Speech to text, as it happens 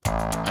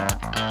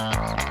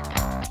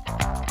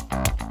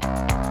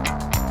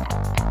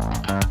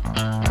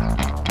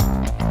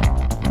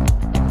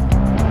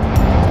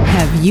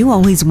you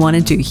always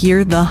wanted to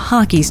hear the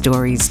hockey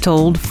stories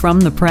told from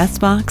the press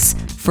box?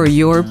 For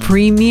your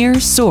premier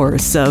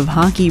source of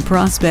hockey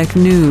prospect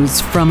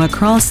news from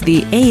across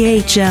the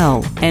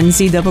AHL,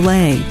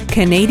 NCAA,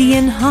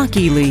 Canadian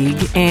Hockey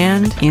League,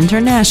 and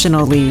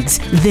international leagues,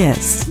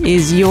 this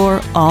is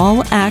your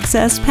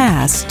all-access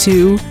pass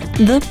to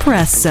The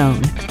Press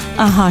Zone,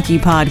 a hockey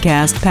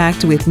podcast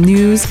packed with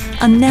news,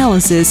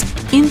 analysis,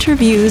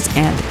 interviews,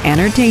 and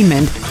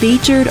entertainment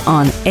featured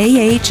on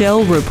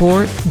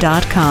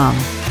AHLReport.com.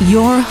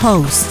 Your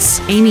hosts,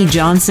 Amy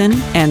Johnson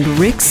and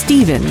Rick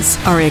Stevens,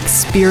 are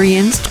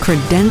experienced,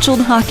 credentialed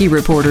hockey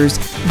reporters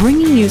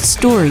bringing you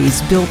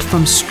stories built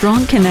from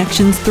strong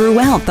connections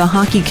throughout the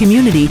hockey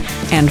community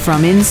and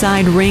from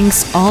inside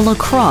rinks all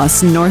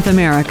across North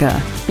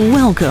America.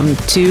 Welcome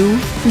to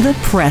The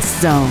Press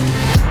Zone.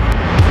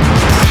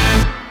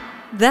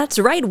 That's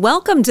right.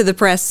 Welcome to the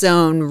Press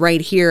Zone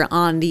right here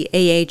on the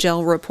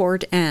AHL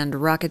Report and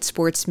Rocket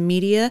Sports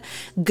Media.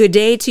 Good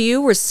day to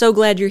you. We're so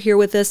glad you're here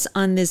with us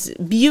on this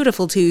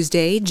beautiful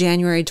Tuesday,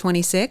 January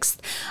 26th.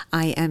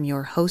 I am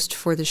your host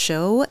for the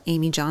show,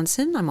 Amy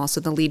Johnson. I'm also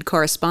the lead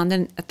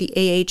correspondent at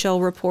the AHL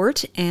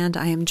Report, and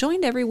I am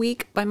joined every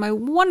week by my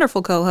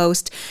wonderful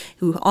co-host,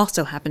 who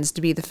also happens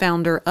to be the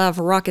founder of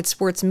Rocket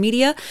Sports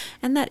Media,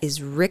 and that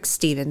is Rick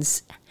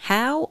Stevens.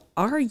 How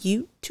are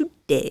you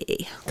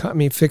today? Caught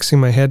me fixing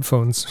my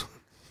headphones.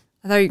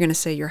 I thought you were going to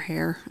say your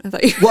hair.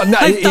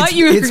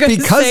 It's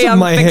because of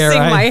my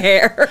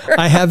hair.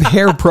 I have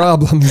hair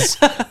problems.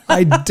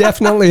 I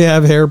definitely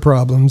have hair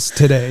problems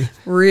today.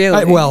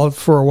 Really?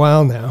 For a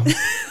while now.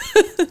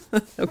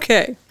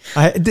 Okay.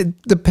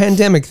 The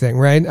pandemic thing,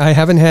 right? I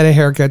haven't had a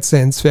haircut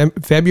since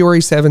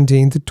February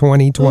 17th,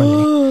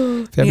 2020.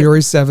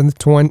 February 17th,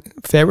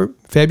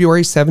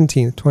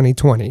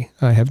 2020.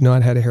 I have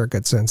not had a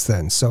haircut since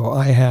then. So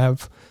I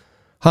have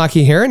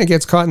hockey hair, and it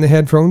gets caught in the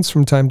headphones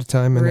from time to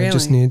time, and really? I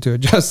just needed to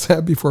adjust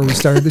that before we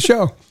started the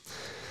show.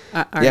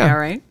 Are you all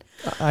right?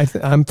 I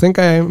think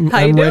I'm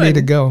ready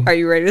to go. Are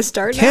you ready to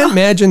start now? Can't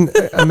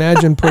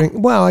imagine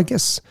putting, well, I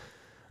guess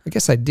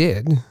I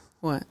did.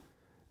 What?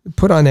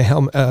 Put on a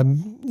helmet, a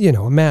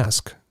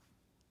mask.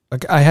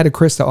 Like I had a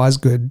Krista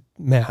Osgood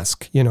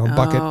mask,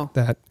 bucket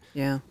that.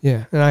 Yeah.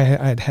 Yeah. And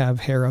I'd have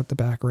hair out the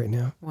back right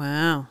now.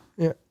 Wow.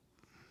 Yeah.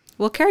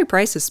 Well, Carey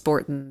Price is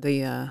sporting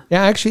the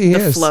actually he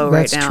is. flow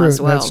That's right now true. as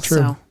well. That's true.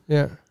 So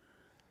yeah.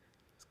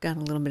 It's got a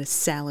little bit of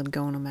salad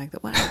going on back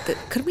there.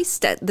 Could we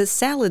the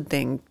salad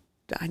thing?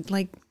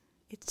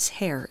 It's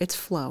hair. It's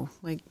flow.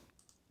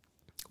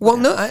 Well,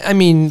 no, I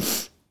mean,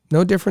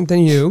 no different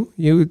than you.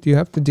 You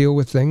have to deal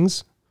with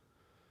things.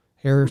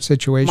 Hair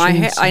situations. My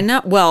hair. I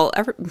know. Well,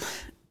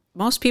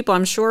 most people,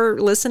 I'm sure,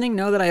 listening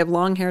know that I have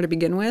long hair to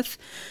begin with.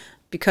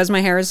 Because my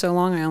hair is so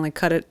long, I only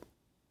cut it,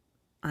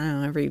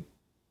 every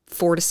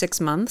 4 to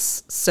 6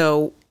 months.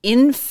 So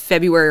in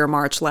February or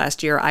March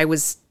last year, I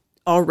was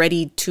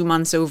already 2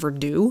 months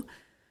overdue.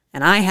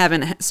 And I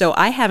haven't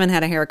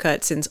had a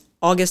haircut since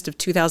August of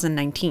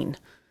 2019.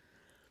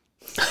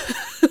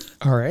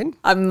 All right.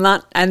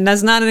 And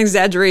that's not an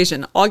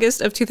exaggeration.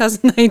 August of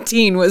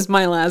 2019 was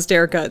my last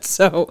haircut.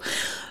 So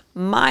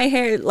my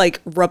hair,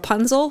 like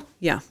Rapunzel,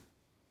 yeah.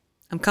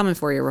 I'm coming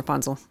for you,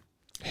 Rapunzel.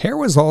 Hair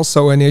was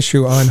also an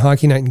issue on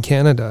Hockey Night in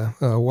Canada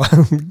a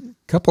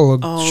couple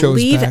of shows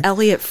leave back.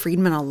 Elliot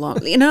Friedman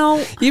alone.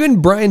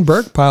 Even Brian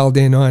Burke piled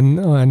in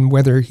on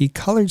whether he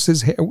colors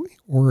his hair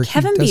or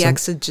Kevin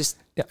Bieksa just.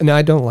 No,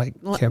 I don't like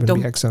Kevin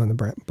Bieksa on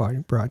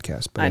the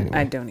broadcast. But anyway.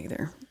 I don't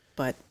either.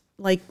 But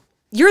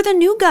you're the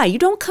new guy. You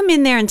don't come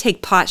in there and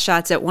take pot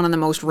shots at one of the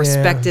most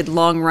respected,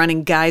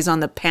 long-running guys on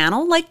the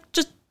panel.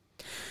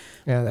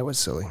 Yeah, that was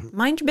silly.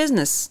 Mind your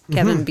business,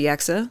 Kevin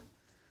Bieksa.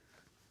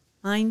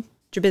 Mind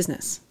your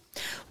business.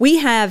 We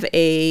have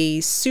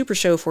a super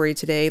show for you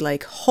today.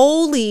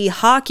 Holy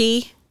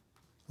hockey.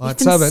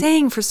 Lots of it. We've been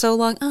saying for so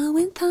long,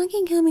 when's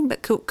hockey coming?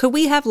 But could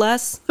we have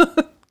less?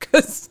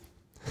 Because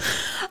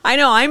I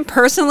know I'm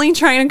personally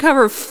trying to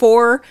cover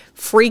 4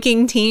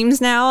 freaking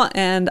teams now.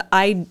 And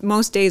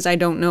most days I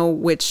don't know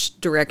which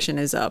direction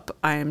is up.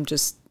 I am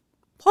just...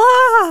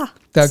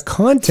 The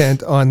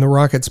content on the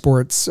Rocket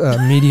Sports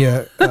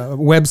media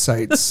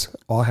websites,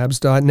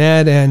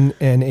 allhabs.net and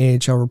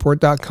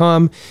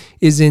ahlreport.com,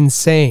 is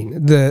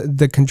insane.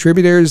 The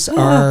contributors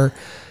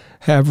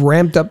have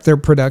ramped up their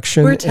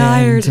production. We're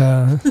tired.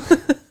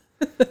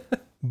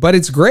 But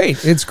it's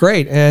great. It's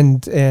great.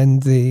 And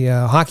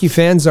the hockey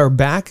fans are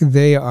back.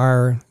 They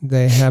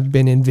have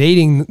been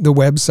invading the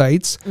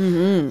websites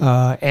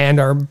and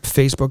our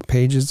Facebook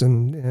pages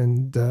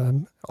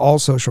and all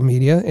social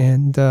media.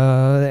 And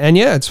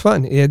yeah, it's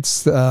fun.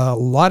 It's a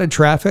lot of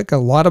traffic, a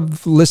lot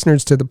of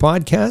listeners to the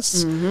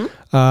podcasts,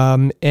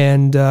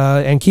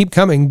 and keep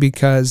coming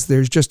because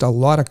there's just a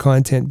lot of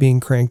content being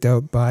cranked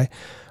out by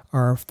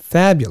our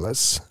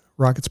fabulous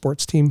Rocket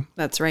Sports team.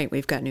 That's right.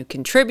 We've got new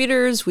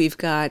contributors. We've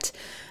got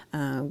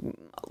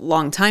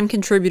longtime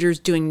contributors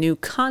doing new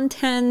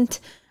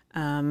content.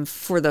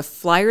 For the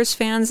Flyers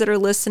fans that are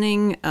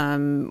listening,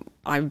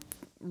 I've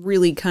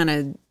really kind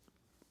of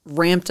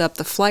ramped up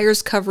the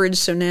Flyers coverage.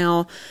 So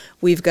now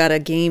we've got a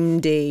game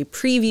day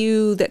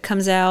preview that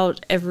comes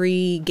out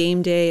every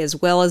game day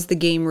as well as the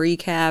game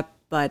recap.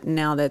 But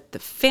now that the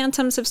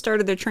Phantoms have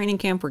started their training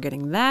camp, we're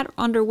getting that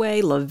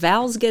underway.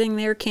 Laval's getting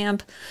their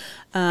camp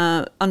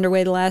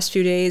underway the last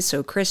few days.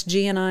 So Chris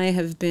G and I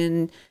have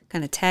been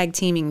kind of tag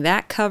teaming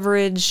that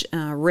coverage.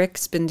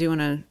 Rick's been doing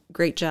a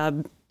great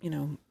job,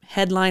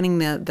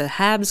 headlining the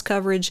Habs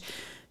coverage.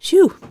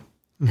 Phew.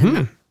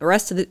 And the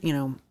rest of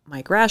the,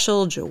 Mike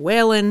Raschel, Joe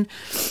Whalen,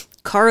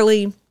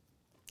 Carly,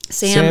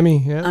 Sammy,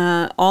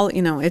 yeah.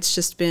 It's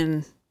just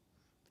been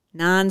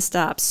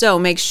nonstop. So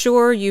make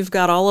sure you've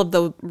got all of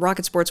the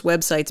Rocket Sports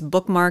websites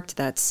bookmarked.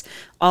 That's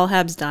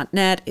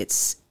allhabs.net.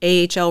 It's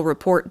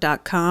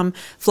ahlreport.com.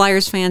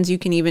 Flyers fans, you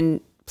can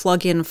even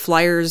plug in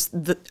Flyers,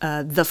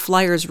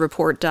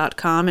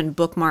 theflyersreport.com and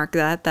bookmark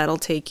that. That'll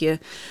take you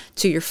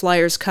to your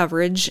Flyers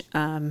coverage.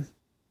 And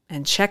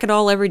check it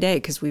all every day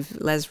because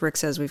as Rick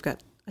says, we've got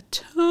a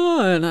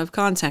ton of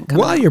content coming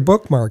While out. you're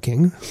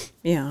bookmarking,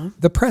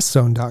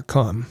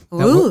 thepresszone.com.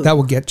 That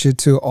will get you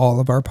to all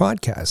of our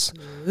podcasts.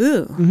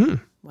 Ooh.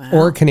 Wow.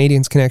 Or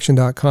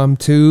canadiansconnection.com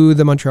to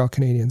the Montreal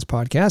Canadiens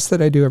podcast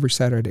that I do every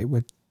Saturday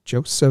with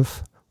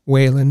Joseph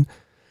Whalen,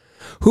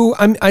 who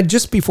I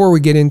just before we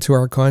get into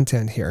our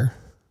content here.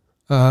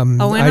 We're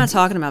not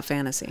talking about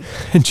fantasy.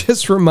 It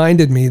just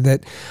reminded me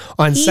that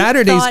on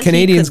Saturday's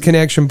Canadians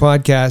Connection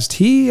podcast,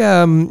 he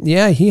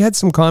had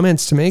some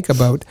comments to make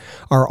about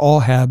our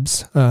All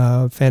Habs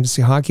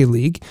Fantasy Hockey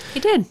League. He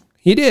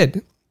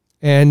did.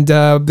 And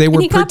they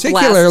were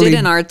particularly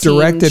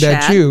directed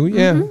at you.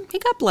 Yeah. Mm-hmm. He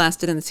got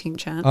blasted in the team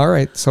chat. All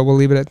right. So we'll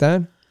leave it at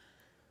that.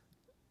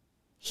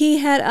 He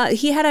had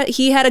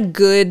a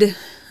good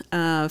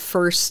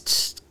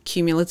first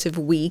cumulative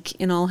week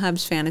in All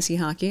Habs Fantasy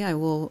Hockey. I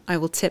will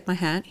tip my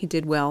hat. He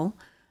did well.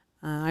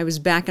 I was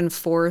back and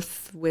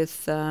forth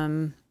with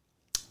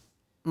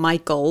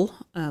Michael,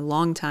 a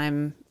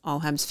longtime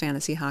All Habs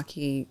Fantasy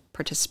Hockey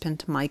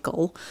participant,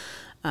 Michael.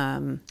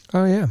 Oh,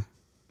 yeah.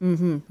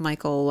 Mm-hmm.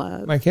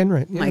 Michael. Mike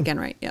Enright. Yeah. Mike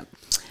Enright, yep.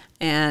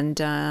 And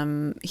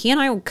he and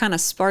I kind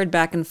of sparred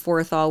back and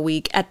forth all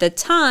week. At the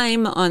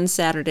time on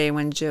Saturday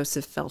when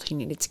Joseph felt he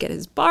needed to get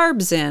his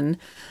barbs in,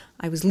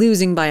 I was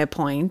losing by a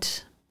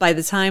point. By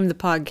the time the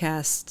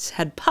podcast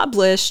had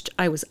published,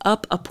 I was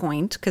up a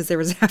point because there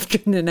was an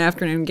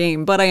afternoon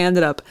game, but I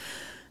ended up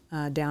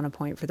down a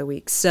point for the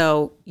week.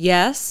 So,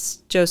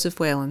 yes, Joseph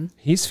Whalen.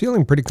 He's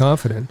feeling pretty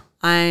confident.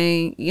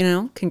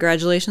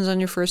 Congratulations on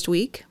your first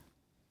week.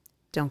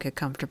 Don't get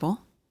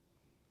comfortable.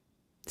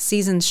 The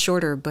season's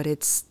shorter, but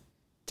it's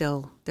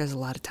still, there's a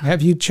lot of time.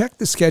 Have you checked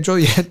the schedule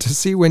yet to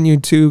see when your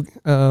two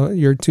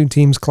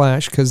teams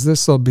clash? Because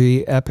this will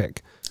be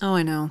epic. Oh,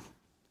 I know.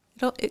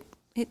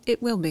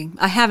 It will be.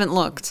 I haven't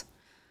looked.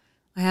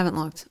 I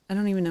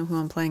don't even know who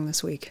I'm playing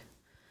this week.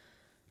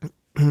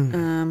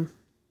 We're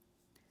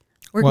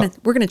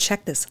gonna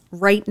check this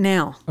right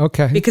now.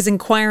 Okay. Because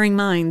inquiring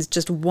minds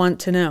just want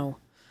to know.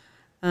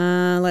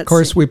 Of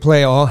course, we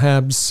play All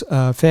Habs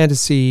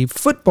fantasy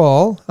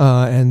football,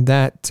 and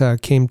that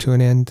came to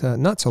an end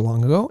not so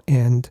long ago.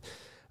 And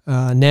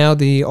now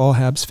the All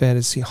Habs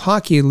Fantasy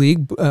Hockey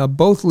League,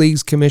 both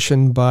leagues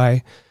commissioned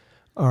by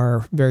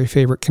our very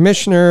favorite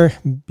commissioner,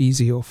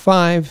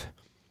 BZ05.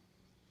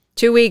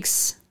 2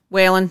 weeks,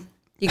 Whalen.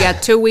 You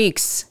got 2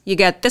 weeks. You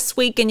got this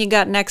week and you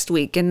got next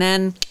week. And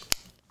then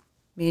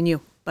me and you,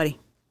 buddy.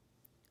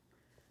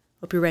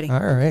 Hope you're ready. All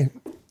right.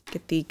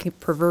 Get the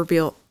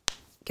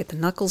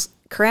knuckles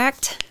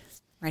cracked.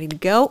 Ready to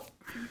go.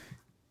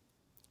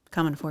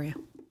 Coming for you.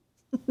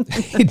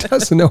 He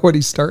doesn't know what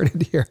he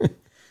started here.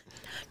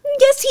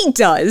 Yes, he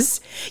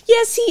does.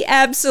 Yes, he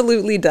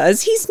absolutely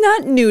does. He's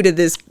not new to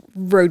this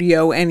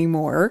rodeo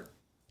anymore.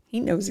 He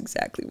knows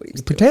exactly what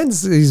he's doing.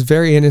 Pretends he's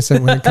very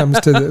innocent when it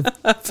comes to the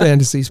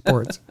fantasy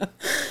sports.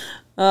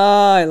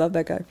 Oh, I love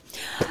that guy.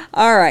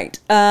 All right.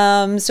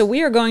 So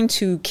we are going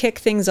to kick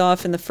things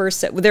off in the first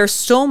set. There's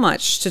so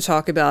much to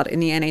talk about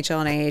in the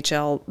NHL and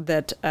AHL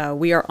that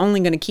we are only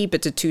going to keep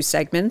it to 2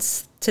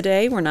 segments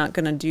today. We're not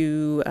going to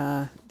do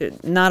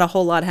not a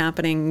whole lot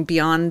happening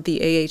beyond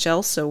the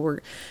AHL. So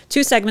we're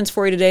 2 segments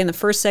for you today. In the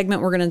first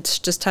segment, we're going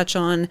to just touch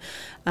on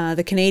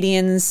the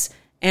Canadiens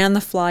and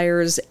the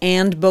Flyers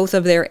and both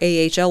of their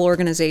AHL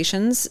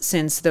organizations,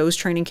 since those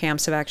training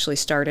camps have actually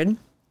started.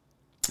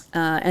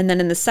 And then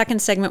in the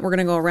second segment, we're going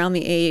to go around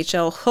the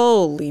AHL.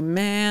 Holy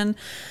man.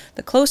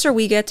 The closer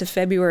we get to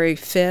February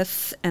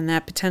 5th and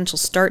that potential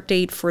start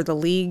date for the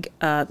league,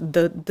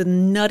 the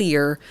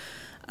nuttier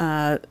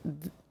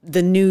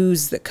the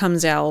news that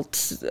comes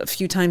out a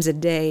few times a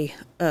day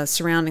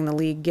surrounding the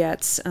league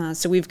gets.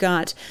 So we've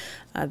got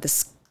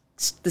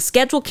the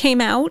schedule came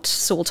out,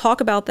 so we'll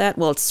talk about that.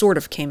 Well, it sort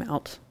of came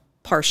out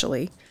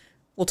partially.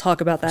 We'll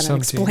talk about that and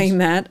explain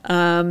that.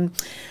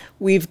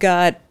 We've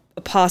got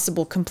a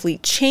possible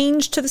complete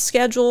change to the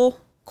schedule, ?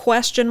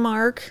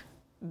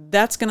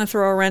 That's going to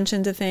throw a wrench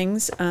into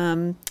things.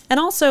 And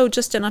also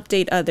just an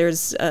update.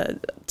 There's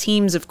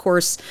teams, of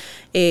course,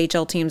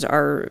 AHL teams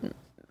are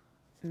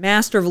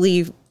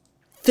masterfully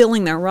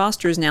filling their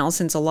rosters now,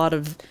 since a lot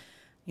of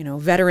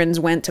veterans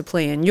went to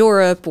play in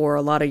Europe, or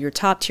a lot of your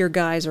top tier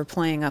guys are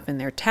playing up in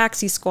their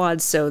taxi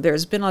squads. So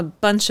there's been a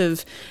bunch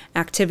of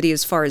activity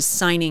as far as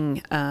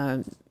signing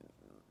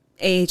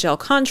AHL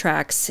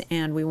contracts,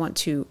 and we want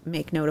to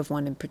make note of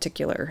one in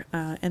particular.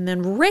 And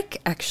then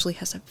Rick actually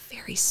has a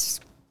very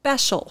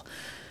special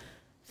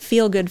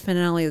feel-good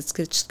finale that's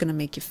just going to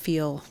make you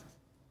feel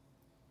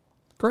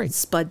great.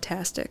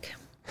 Spudtastic.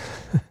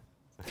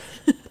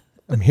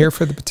 I'm here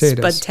for the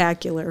potatoes.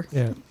 Spudtacular.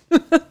 Yeah.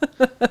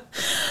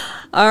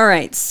 All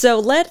right, so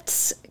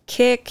let's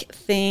kick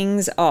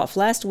things off.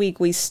 Last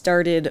week we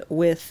started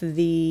with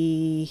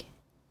the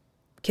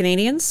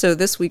Canadians, so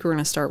this week we're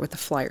going to start with the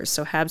Flyers.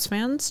 So Habs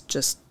fans,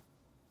 just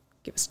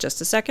give us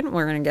just a second.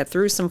 We're going to get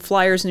through some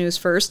Flyers news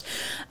first.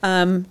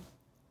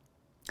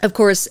 Of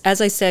course, as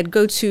I said,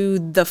 go to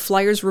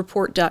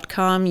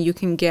theflyersreport.com. You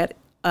can get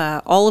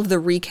all of the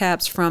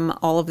recaps from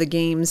all of the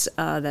games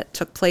that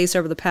took place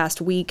over the past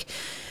week.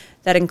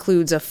 That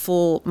includes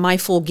my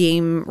full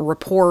game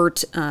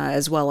report,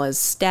 as well as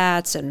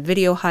stats and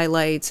video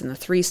highlights and the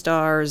 3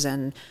 stars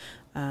and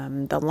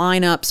the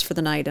lineups for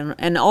the night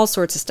and all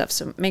sorts of stuff.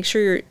 So make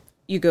sure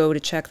you go to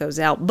check those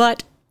out.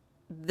 But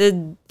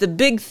the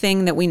big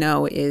thing that we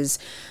know is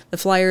the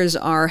Flyers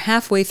are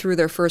halfway through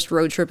their first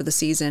road trip of the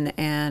season,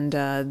 and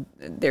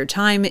their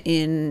time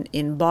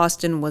in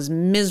Boston was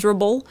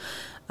miserable.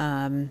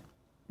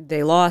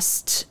 They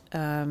lost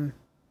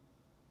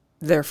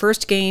their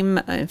first game.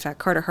 In fact,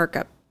 Carter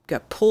Hart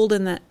got pulled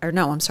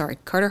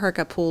Carter Hart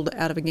got pulled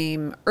out of a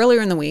game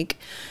earlier in the week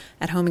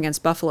at home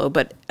against Buffalo,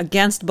 but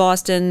against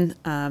Boston,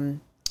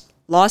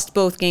 lost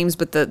both games,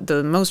 but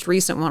the most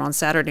recent one on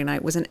Saturday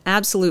night was an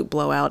absolute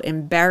blowout,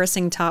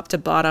 embarrassing top to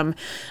bottom.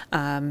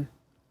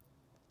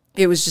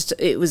 It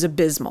was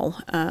abysmal.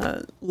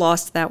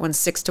 Lost that one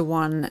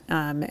 6-1,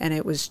 and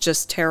it was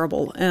just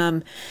terrible.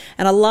 And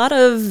a lot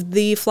of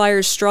the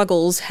Flyers'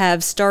 struggles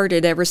have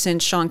started ever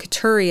since Sean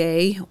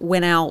Couturier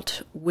went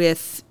out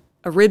with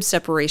a rib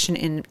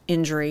separation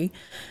injury.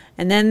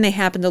 And then they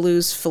happened to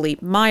lose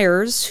Philippe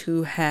Myers,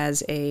 who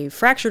has a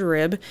fractured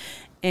rib,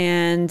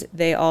 and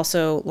they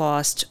also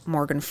lost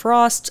Morgan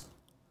Frost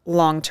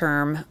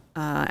long-term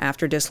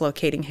after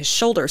dislocating his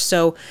shoulder.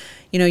 So,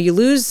 you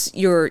lose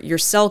your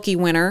Selke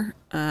winner,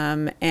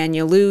 and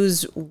you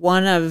lose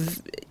one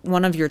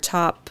of your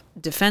top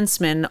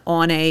defensemen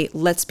on a,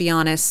 let's be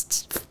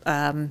honest,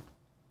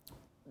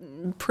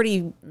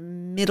 pretty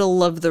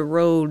middle of the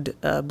road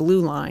blue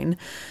line.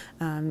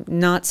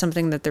 Not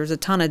something that there's a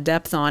ton of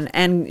depth on.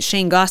 And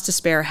Shane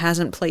Gostisbehere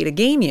hasn't played a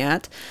game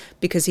yet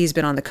because he's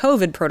been on the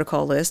COVID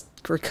protocol list,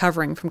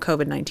 recovering from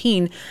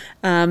COVID-19.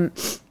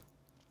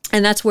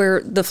 And that's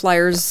where the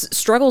Flyers'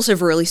 struggles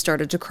have really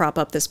started to crop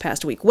up this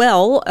past week.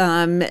 Well,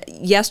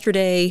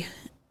 yesterday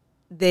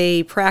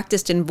they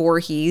practiced in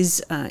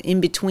Voorhees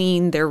in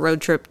between their road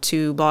trip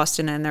to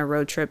Boston and their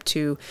road trip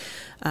to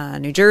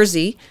New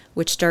Jersey,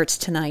 which starts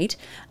tonight.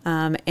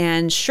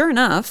 And sure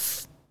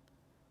enough,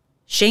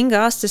 Shane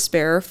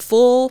Gostisbehere,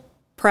 full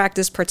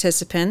practice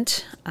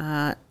participant,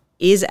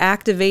 is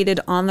activated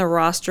on the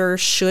roster,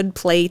 should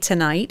play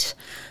tonight.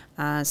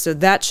 So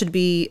that should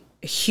be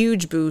a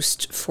huge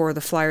boost for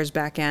the Flyers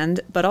back end.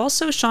 But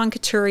also Sean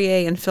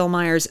Couturier and Phil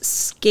Myers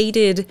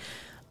skated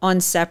on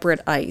separate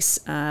ice.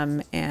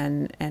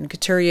 And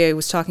Couturier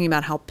was talking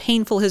about how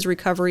painful his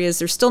recovery is.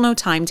 There's still no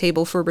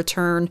timetable for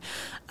return,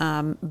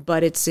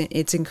 but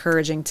it's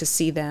encouraging to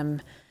see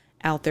them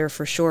out there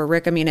for sure.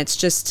 Rick, I mean, it's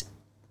just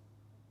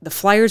the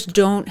Flyers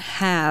don't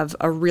have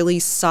a really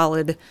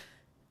solid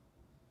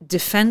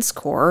defense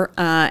core,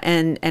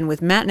 and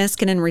with Matt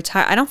Niskanen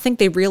retired, I don't think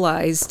they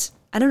realized.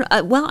 I don't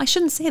know. Well, I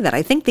shouldn't say that.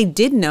 I think they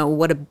did know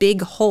what a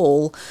big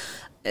hole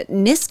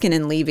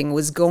Niskanen leaving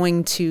was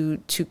going to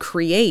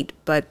create,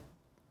 but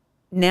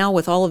now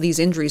with all of these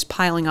injuries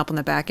piling up on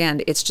the back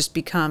end, it's just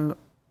become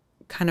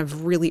kind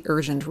of really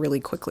urgent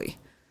really quickly.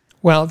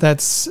 Well,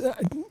 that's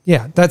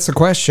the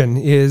question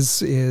is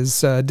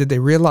did they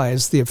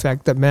realize the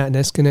effect that Matt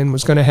Niskanen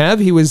was going to have?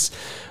 He was,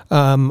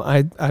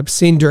 I've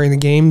seen during the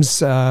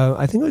games,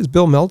 I think it was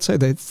Bill Meltzer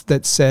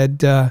that said,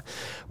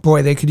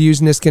 boy, they could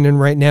use Niskanen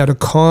right now to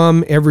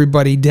calm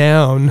everybody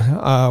down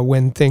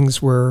when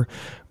things were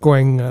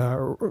going,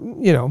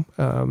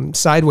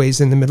 sideways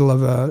in the middle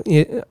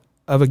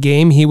of a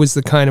game. He was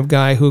the kind of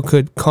guy who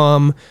could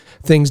calm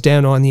things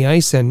down on the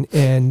ice and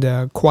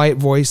quiet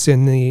voice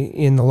in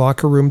the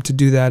locker room to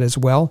do that as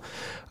well.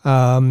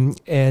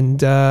 It's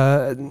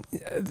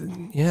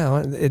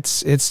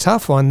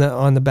tough on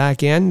the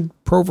back end.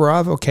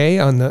 Provorov, okay,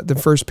 on the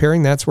first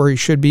pairing, that's where he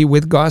should be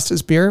with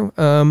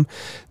Gostisbehere.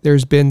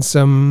 There's been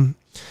some,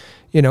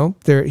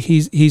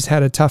 he's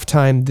had a tough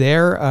time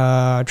there.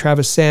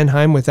 Travis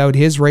Sanheim, without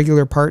his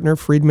regular partner,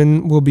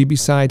 Friedman will be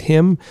beside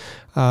him,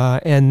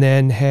 and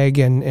then Haig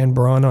and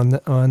Braun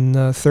on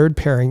the third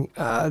pairing.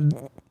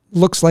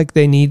 Looks like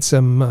they need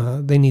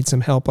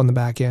some help on the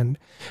back end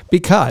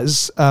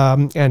because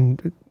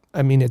and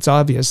I mean it's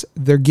obvious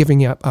they're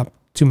giving up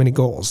too many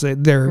goals.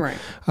 Their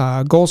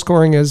goal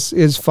scoring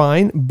is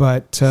fine,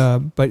 but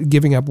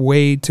giving up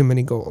way too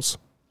many goals.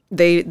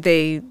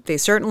 They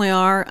certainly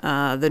are.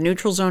 The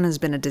neutral zone has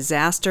been a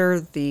disaster.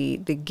 The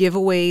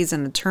giveaways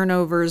and the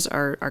turnovers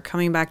are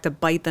coming back to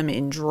bite them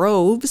in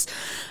droves.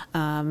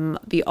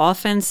 The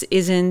offense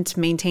isn't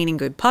maintaining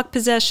good puck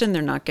possession.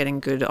 They're not getting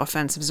good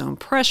offensive zone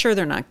pressure.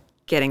 They're not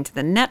getting to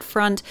the net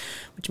front,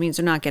 which means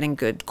they're not getting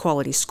good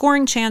quality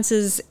scoring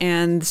chances,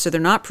 and so they're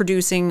not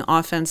producing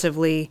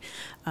offensively.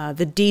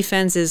 The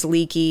defense is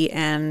leaky,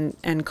 and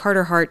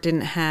Carter Hart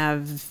didn't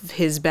have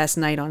his best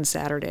night on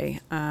Saturday.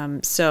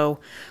 So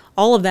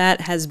all of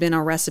that has been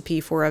a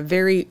recipe for a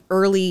very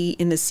early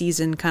in the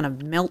season kind of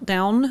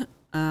meltdown.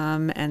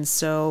 And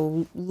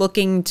so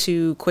looking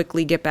to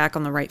quickly get back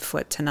on the right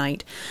foot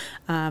tonight.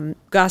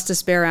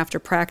 Gostisbehere, after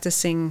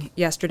practicing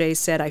yesterday,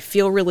 said, "I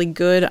feel really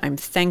good. I'm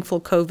thankful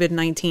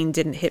COVID-19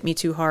 didn't hit me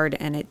too hard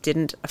and it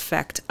didn't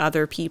affect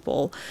other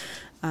people."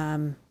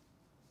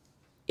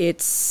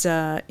 It's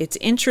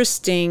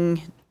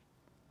interesting.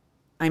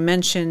 I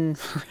mentioned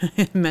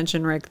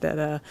Rick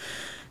that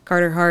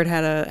Carter Hart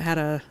had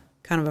a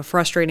kind of a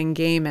frustrating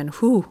game, and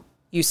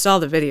you saw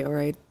the video,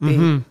 right?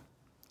 Mm-hmm.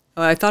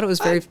 I thought it was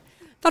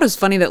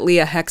funny that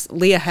Leah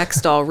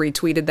Hextall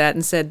retweeted that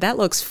and said, "That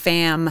looks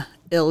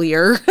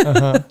familiar."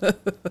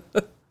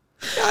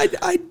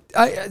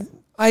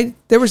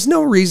 There was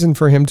no reason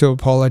for him to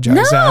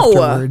apologize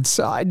afterwards.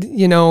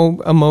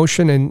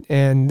 Emotion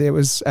and it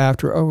was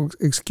after. Oh,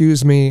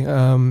 excuse me.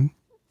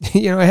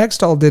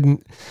 Hextall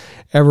didn't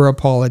ever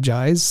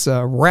apologize.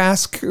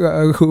 Rask,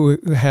 who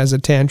has a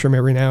tantrum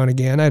every now and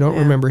again, I don't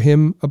remember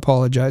him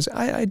apologize.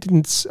 I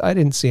didn't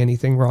see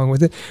anything wrong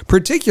with it.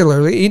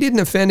 Particularly, he didn't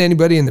offend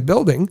anybody in the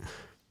building.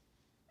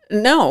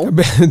 No,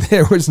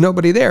 there was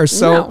nobody there.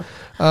 So,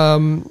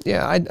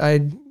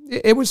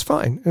 it was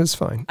fine. It was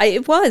fine.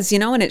 It was,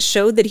 and it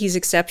showed that he's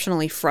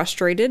exceptionally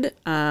frustrated.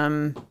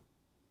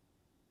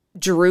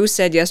 Giroux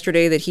said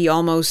yesterday that he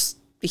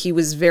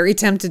was very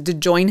tempted to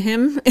join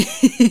him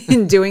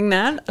in doing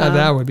that.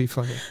 That would be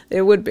funny.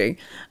 It would be.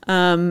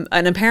 And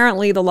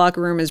apparently the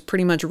locker room is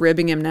pretty much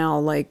ribbing him now,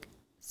 like,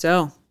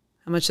 so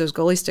how much those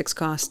goalie sticks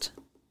cost?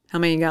 How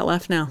many you got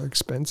left now? They're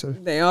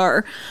expensive. They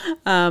are.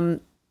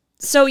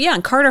 So yeah,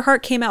 Carter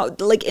Hart came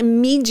out like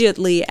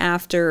immediately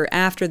after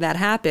that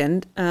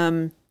happened,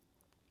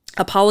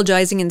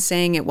 apologizing and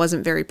saying it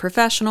wasn't very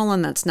professional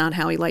and that's not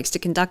how he likes to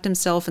conduct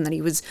himself, and that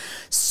he was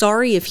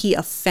sorry if he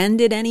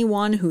offended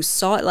anyone who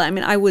saw it. I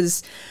mean, I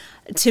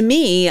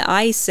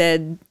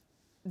said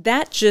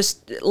that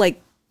just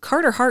like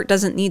Carter Hart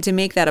doesn't need to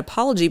make that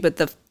apology, but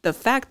the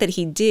fact that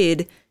he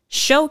did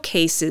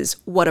showcases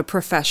what a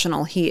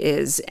professional he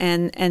is,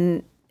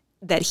 and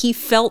that he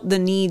felt the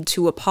need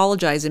to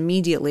apologize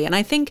immediately. And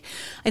I think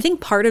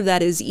part of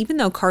that is, even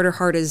though Carter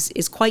Hart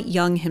is quite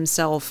young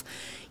himself,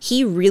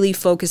 he really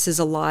focuses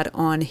a lot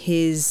on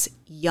his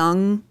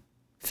young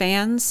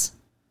fans,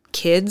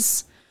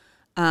 kids.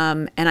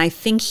 And I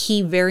think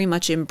he very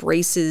much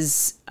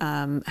embraces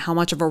how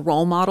much of a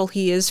role model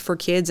he is for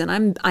kids.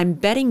 And I'm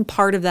betting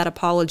part of that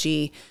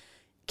apology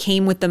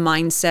came with the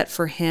mindset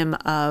for him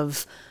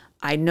of,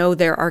 I know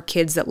there are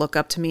kids that look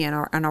up to me and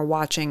are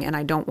watching, and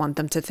I don't want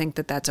them to think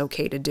that that's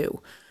okay to do.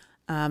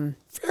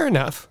 Fair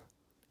enough.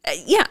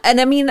 Yeah,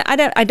 and I mean,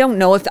 I don't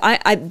know if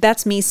I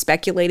that's me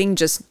speculating,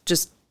 just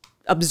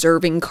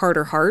observing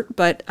Carter Hart,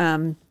 but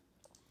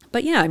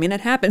yeah, I mean,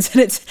 it happens,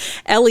 and it's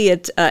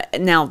Elliott.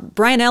 Now,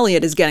 Brian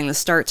Elliott is getting the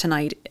start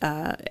tonight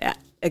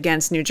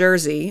against New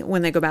Jersey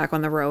when they go back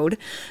on the road.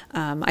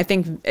 I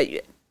think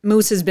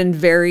Moose has been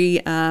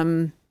very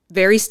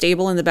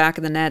stable in the back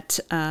of the net,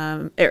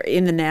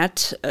 in the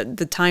net.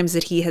 The times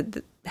that he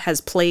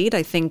has played,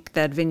 I think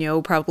that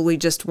Vigneault probably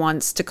just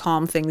wants to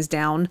calm things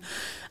down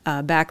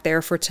back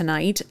there for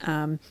tonight.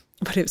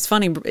 But it was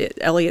funny.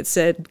 Elliott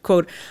said,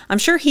 quote, "I'm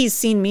sure he's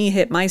seen me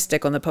hit my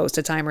stick on the post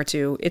a time or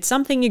two. It's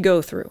something you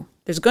go through.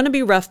 There's going to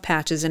be rough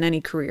patches in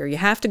any career. You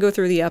have to go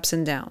through the ups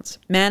and downs,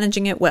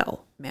 managing it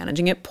well,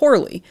 managing it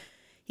poorly."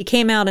 He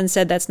came out and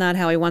said that's not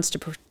how he wants to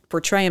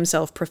portray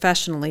himself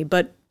professionally,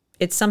 but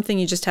it's something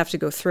you just have to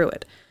go through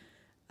it.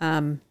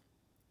 The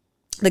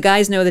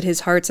guys know that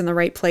his heart's in the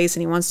right place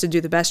and he wants to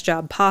do the best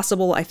job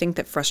possible. I think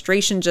that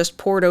frustration just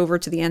poured over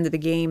to the end of the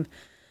game.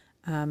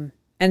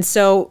 And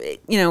so,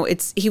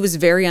 he was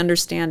very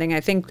understanding. I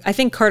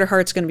think Carter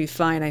Hart's going to be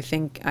fine. I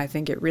think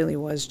it really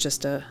was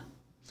just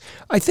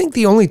I think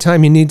the only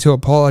time you need to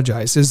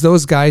apologize is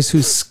those guys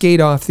who skate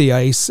off the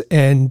ice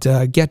and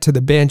get to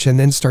the bench and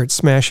then start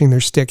smashing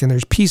their stick, and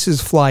there's pieces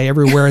fly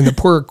everywhere, and the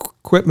poor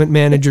equipment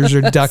managers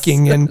are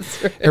ducking and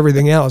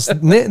everything else.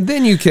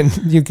 Then you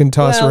can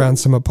toss around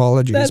some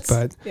apologies.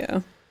 But yeah,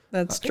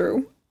 that's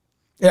true.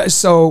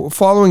 So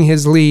following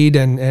his lead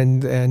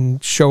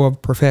and show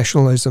of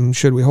professionalism,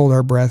 should we hold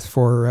our breath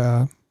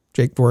for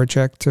Jake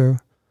Voracek to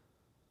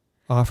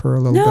offer a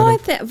little bit?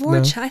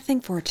 I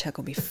think Voracek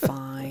will be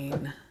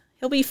fine.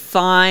 He'll be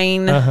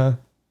fine. He'll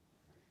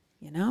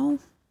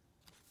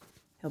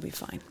be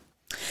fine.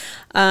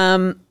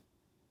 The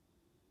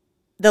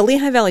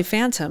Lehigh Valley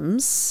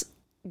Phantoms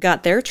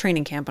got their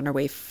training camp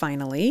underway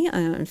finally.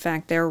 In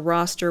fact, their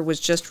roster was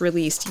just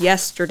released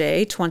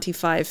yesterday,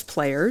 25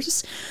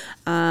 players.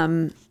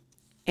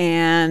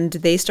 and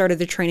they started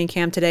the training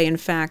camp today. In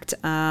fact,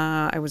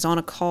 I was on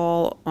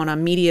a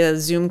media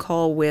Zoom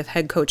call with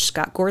head coach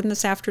Scott Gordon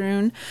this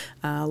afternoon.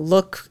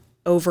 Look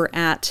over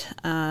at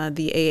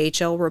the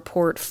AHL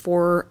report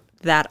for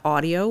that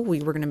audio.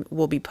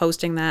 We'll be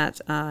posting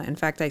that. In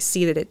fact, I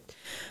see that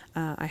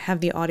I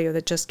have the audio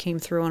that just came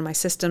through on my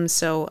system,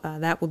 so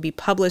that will be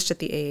published at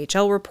the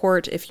AHL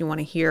report if you want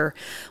to hear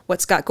what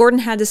Scott Gordon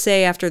had to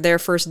say after their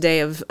first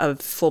day of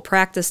full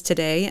practice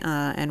today,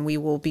 and we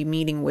will be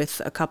meeting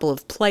with a couple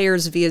of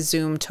players via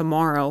Zoom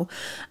tomorrow.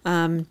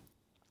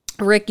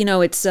 Rick,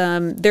 it's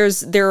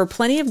there are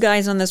plenty of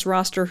guys on this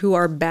roster who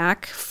are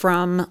back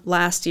from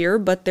last year,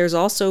 but there's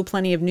also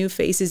plenty of new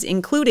faces,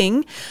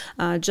 including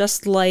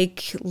just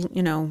like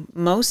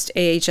most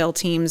AHL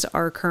teams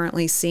are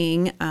currently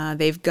seeing.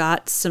 They've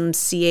got some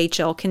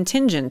CHL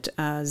contingent.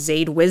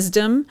 Zaid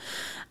Wisdom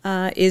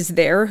is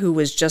there, who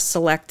was just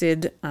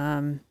selected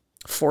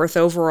 4th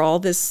overall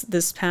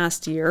this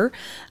past year.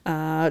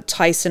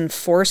 Tyson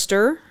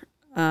Forster.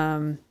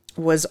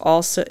 is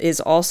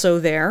also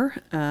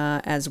there,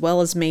 as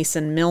well as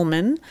Mason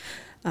Millman.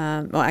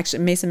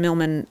 Mason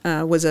Millman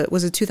was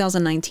a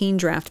 2019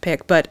 draft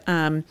pick, but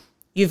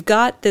you've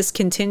got this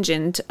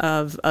contingent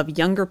of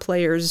younger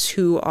players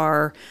who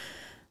are,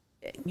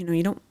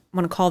 you don't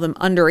want to call them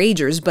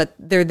underagers, but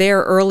they're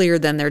there earlier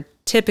than they're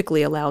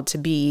typically allowed to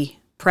be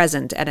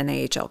present at an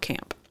AHL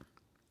camp.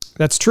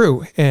 That's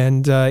true,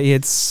 and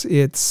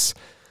it's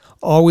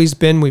always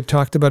been, we've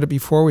talked about it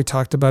before, we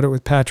talked about it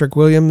with Patrick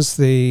Williams,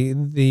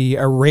 the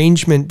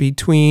arrangement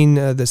between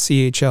the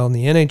CHL and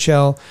the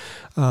NHL.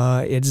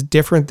 It's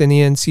different than the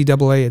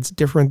NCAA, it's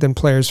different than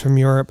players from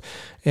Europe,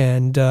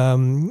 and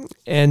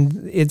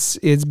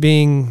it's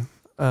being,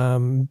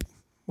 the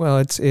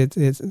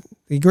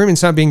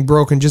agreement's not being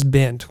broken, just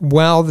bent.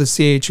 While the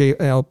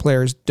CHL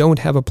players don't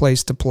have a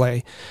place to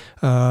play,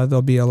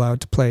 they'll be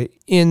allowed to play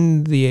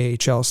in the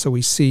AHL. So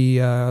we see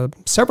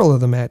several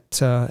of them at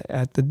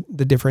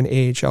the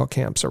different AHL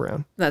camps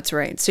around. That's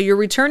right. So you're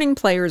returning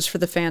players for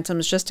the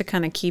Phantoms, just to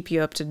kind of keep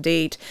you up to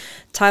date.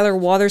 Tyler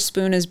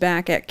Wotherspoon is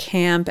back at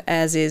camp,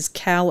 as is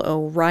Cal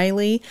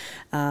O'Reilly.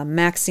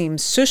 Maxime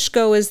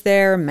Sushko is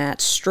there. Matt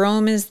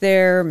Strome is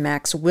there.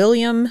 Max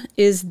William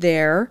is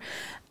there.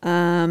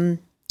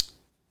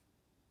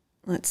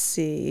 Let's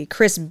see.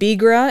 Chris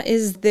Bigra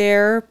is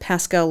there.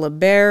 Pascal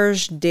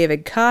Laberge,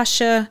 David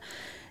Kasha,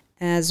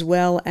 as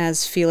well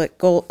as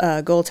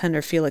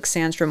goaltender Felix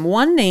Sandstrom.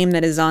 One name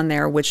that is on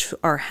there, which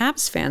our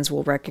Habs fans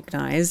will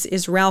recognize,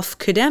 is Ralph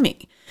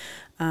Kudemi,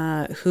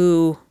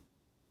 who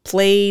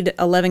played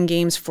 11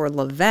 games for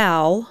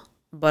Laval,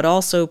 but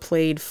also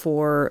played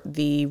for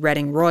the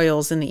Reading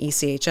Royals in the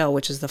ECHL,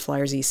 which is the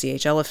Flyers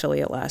ECHL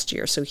affiliate last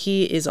year. So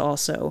he is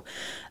also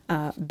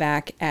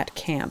back at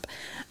camp.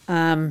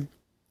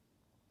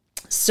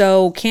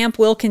 So camp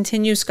will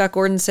continue. Scott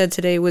Gordon said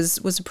today was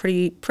a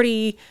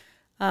pretty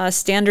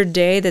standard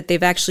day, that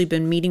they've actually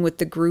been meeting with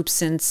the group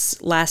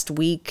since last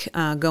week,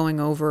 going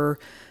over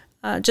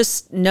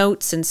just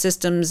notes and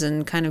systems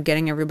and kind of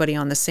getting everybody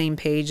on the same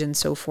page and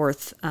so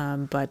forth.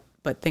 But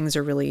things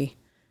are really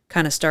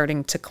kind of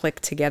starting to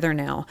click together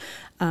now.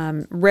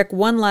 Rick,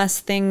 one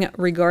last thing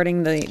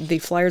regarding the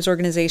Flyers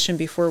organization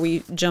before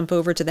we jump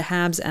over to the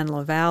Habs and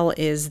Laval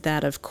is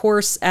that, of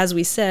course, as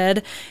we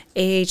said,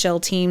 AHL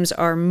teams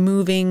are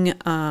moving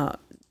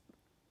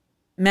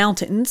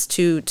mountains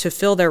to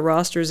fill their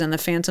rosters, and the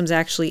Phantoms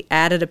actually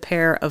added a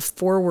pair of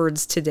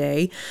forwards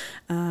today.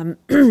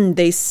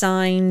 They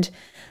signed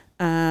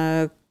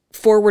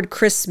forward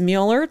Chris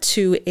Mueller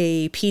to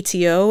a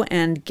PTO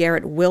and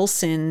Garrett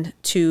Wilson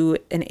to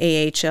an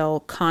AHL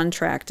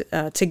contract.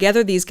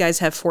 Together, these guys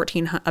have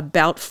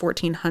about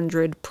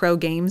 1,400 pro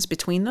games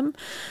between them.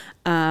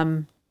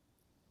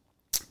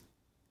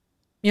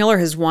 Mueller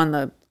has won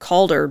the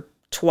Calder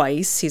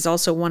twice. He's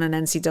also won an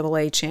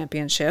NCAA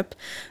championship.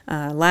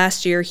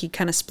 Last year, he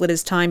kind of split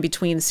his time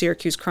between the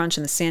Syracuse Crunch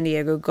and the San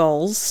Diego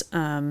Gulls.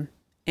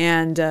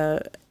 And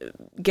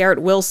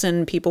Garrett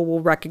Wilson, people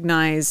will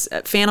recognize,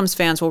 Phantoms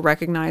fans will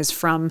recognize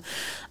from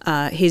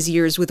his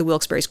years with the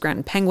Wilkes-Barre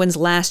Scranton Penguins.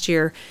 Last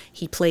year,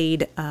 he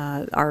played,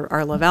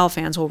 our Laval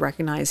fans will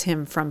recognize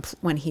him from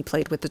when he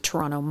played with the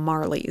Toronto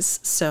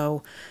Marlies.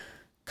 So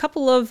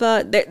couple of,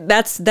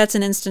 that's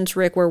an instance,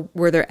 Rick,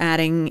 where they're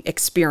adding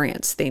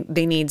experience.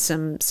 They need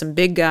some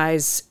big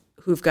guys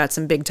who've got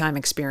some big time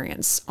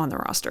experience on the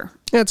roster.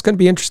 Yeah, it's going to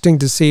be interesting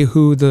to see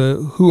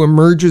who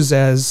emerges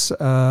as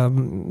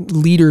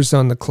leaders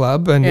on the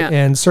club,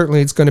 and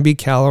certainly it's going to be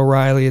Cal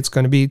O'Reilly, it's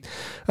going to be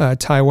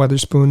Ty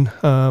Wotherspoon,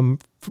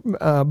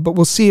 but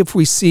we'll see if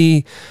we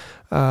see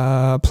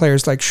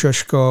players like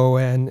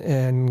Shushko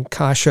and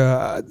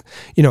Kasha,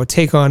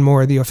 take on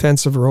more of the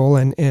offensive role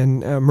and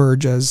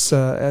emerge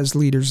as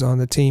leaders on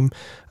the team.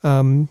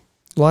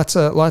 Lots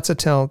of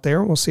talent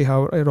there. We'll see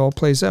how it all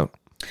plays out.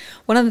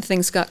 One of the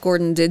things Scott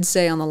Gordon did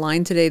say on the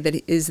line today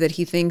is that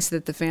he thinks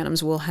that the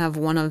Phantoms will have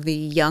one of the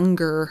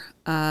younger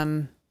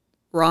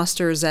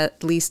rosters,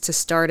 at least to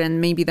start, and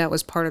maybe that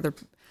was part of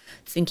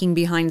thinking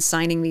behind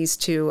signing these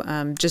two,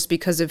 just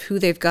because of who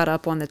they've got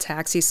up on the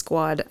taxi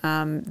squad.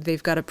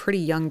 They've got a pretty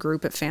young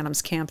group at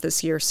Phantoms Camp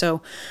this year,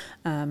 so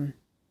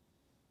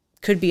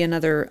could be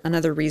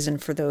another reason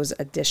for those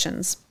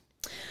additions.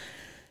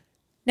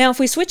 Now, if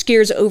we switch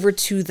gears over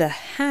to the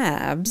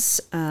Habs,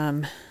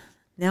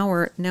 now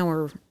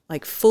we're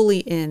like fully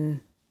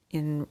in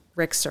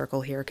Rick's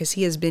circle here, because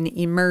he has been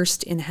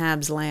immersed in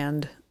Habs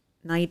land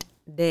night,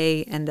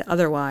 day, and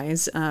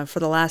otherwise for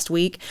the last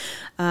week.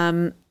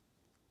 The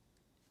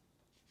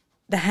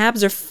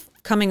Habs are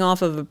coming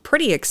off of a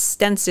pretty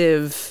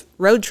extensive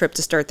road trip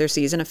to start their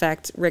season. In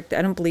fact, Rick,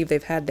 I don't believe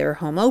they've had their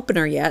home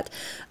opener yet.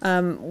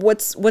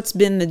 What's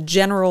been the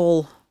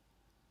general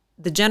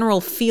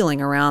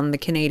feeling around the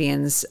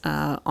Canadians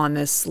on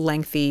this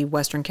lengthy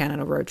Western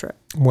Canada road trip?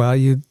 Well,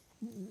 you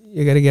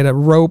got to get a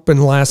rope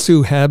and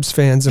lasso Habs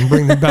fans and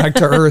bring them back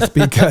to earth,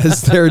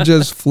 because they're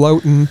just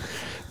floating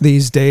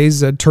these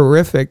days. A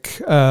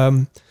terrific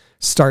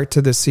start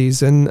to the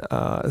season.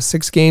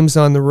 6 games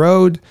on the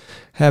road,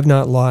 have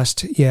not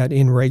lost yet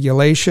in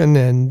regulation,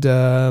 and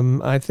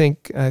I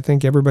think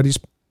everybody's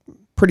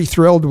pretty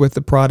thrilled with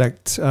the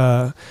product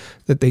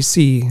that they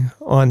see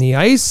on the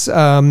ice,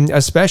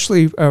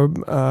 especially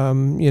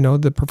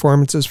the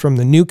performances from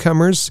the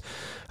newcomers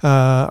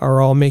are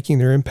all making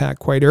their impact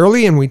quite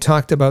early, and we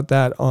talked about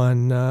that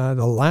on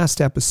the last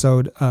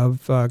episode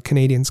of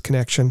Canadians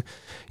Connection.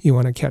 You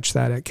want to catch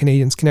that at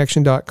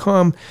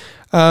CanadiansConnection.com.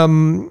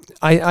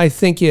 I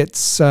think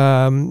it's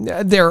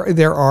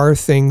there are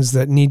things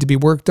that need to be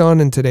worked on,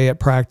 and today at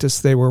practice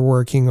they were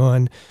working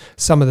on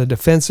some of the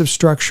defensive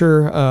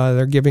structure.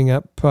 They're giving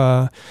up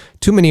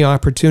too many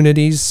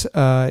opportunities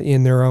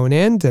in their own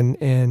end,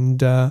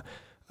 and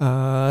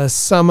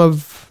some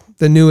of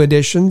the new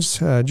additions,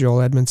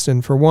 Joel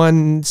Edmondson for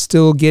one,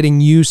 still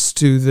getting used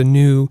to the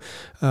new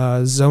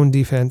zone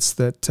defense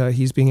that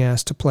he's being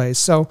asked to play.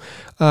 So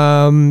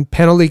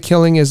penalty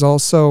killing is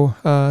also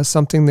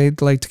something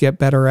they'd like to get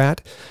better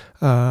at.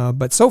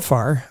 But so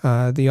far,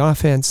 the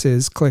offense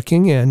is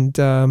clicking, and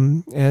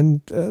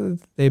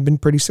they've been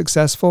pretty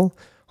successful.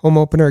 Home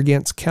opener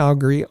against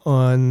Calgary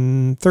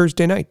on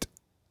Thursday night.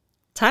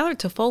 Tyler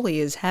Toffoli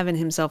is having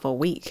himself a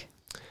week.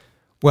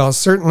 Well,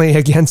 certainly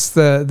against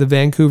the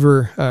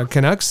Vancouver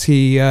Canucks,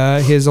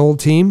 his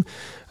old team,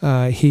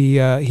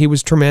 he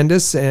was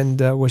tremendous and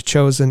was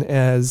chosen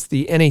as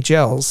the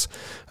NHL's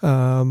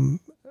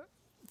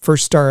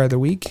first star of the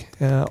week.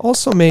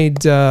 Also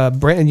made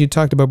you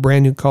talked about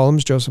brand new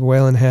columns. Joseph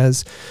Whalen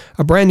has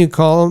a brand new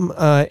column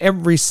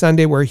every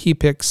Sunday where he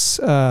picks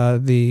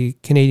the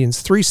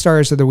Canadians' 3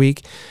 stars of the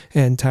week,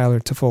 and Tyler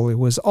Toffoli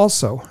was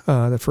also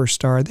the first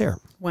star there.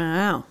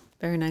 Wow,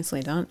 very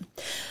nicely done.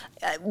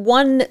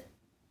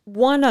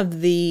 One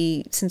of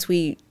the,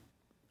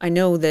 I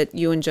know that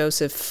you and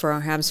Joseph, for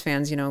our Habs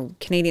fans,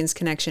 Canadians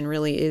Connection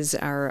really is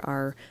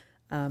our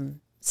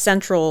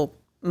central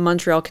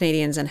Montreal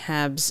Canadiens and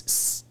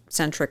Habs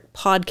centric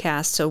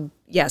podcast. So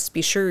yes,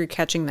 be sure you're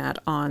catching that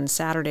on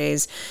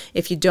Saturdays.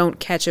 If you don't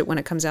catch it when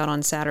it comes out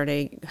on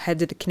Saturday, head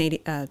to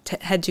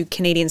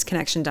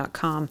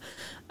CanadiansConnection.com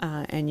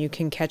and you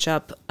can catch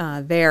up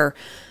there.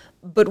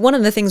 But one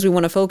of the things we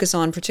want to focus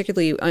on,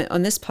 particularly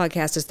on this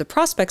podcast, is the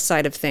prospect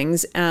side of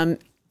things.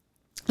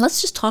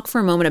 Let's just talk for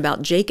a moment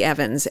about Jake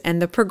Evans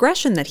and the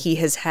progression that he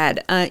has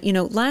had.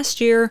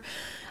 Last year,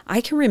 I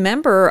can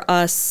remember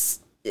us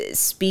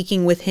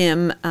speaking with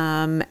him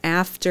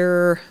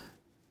after,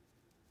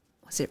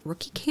 was it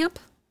rookie camp?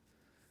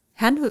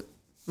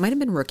 Might have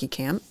been rookie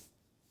camp.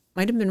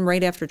 Might have been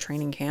right after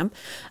training camp.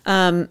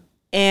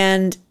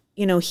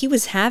 He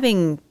was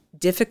having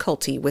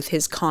difficulty with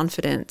his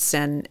confidence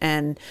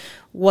and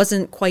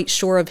wasn't quite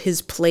sure of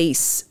his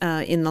place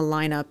in the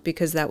lineup,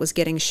 because that was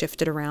getting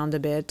shifted around a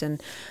bit. And,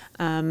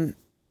 as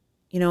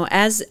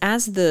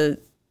the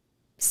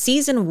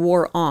season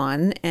wore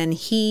on and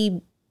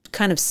he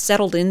kind of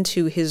settled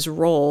into his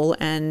role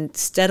and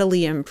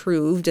steadily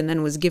improved and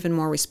then was given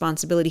more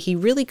responsibility, he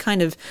really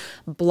kind of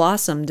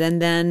blossomed.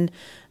 And then,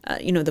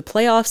 the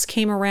playoffs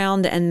came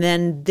around, and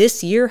then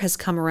this year has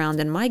come around,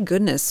 and my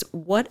goodness,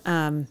 what,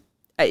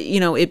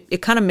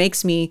 it kind of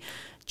makes me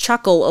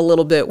chuckle a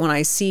little bit when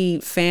I see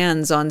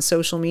fans on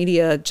social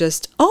media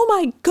just, oh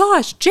my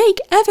gosh, Jake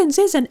Evans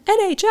is an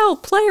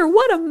NHL player.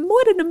 What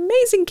an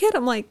amazing kid.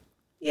 I'm like,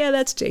 yeah,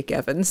 that's Jake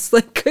Evans.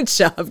 Like, good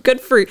job. Good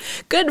for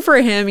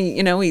him.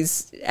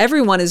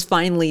 Everyone is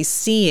finally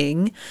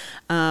seeing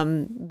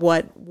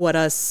what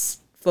us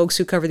folks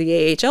who cover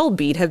the AHL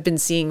beat have been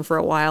seeing for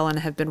a while and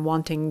have been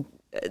wanting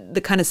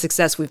the kind of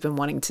success we've been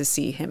wanting to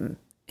see him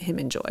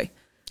enjoy.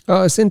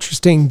 Oh, it's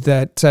interesting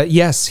that,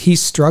 yes, he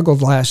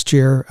struggled last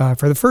year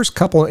for the first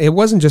couple. It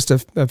wasn't just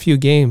a few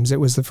games. It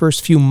was the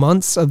first few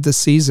months of the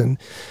season.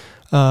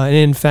 And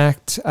in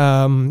fact,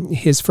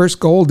 his first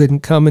goal didn't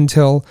come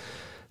until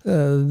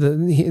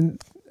an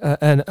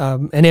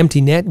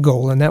empty net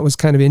goal. And that was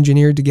kind of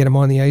engineered to get him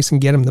on the ice and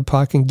get him the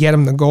puck and get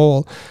him the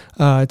goal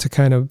to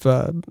kind of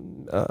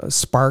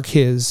spark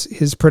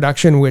his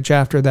production, which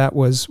after that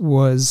was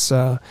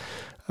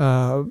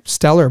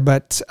stellar.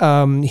 But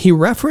he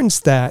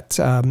referenced that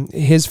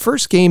his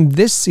first game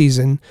this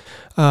season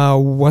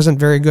wasn't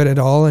very good at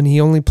all, and he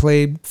only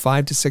played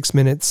 5 to 6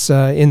 minutes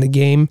in the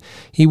game.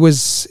 He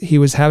was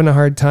having a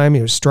hard time.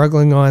 He was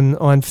struggling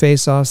on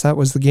face-offs. That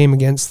was the game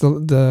against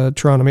the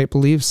Toronto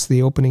Maple Leafs,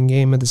 the opening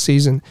game of the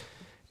season.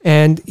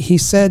 And he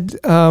said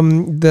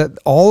that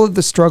all of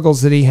the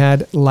struggles that he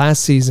had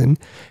last season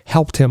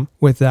helped him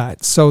with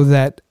that, so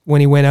that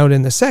when he went out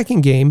in the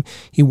second game,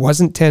 he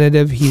wasn't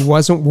tentative. He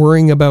wasn't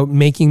worrying about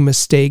making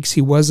mistakes.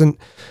 He wasn't.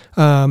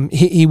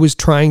 He was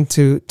trying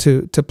to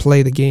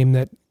play the game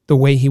the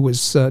way he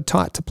was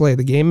taught to play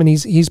the game, and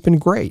he's been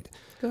great.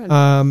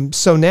 Good.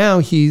 So now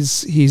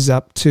he's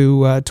up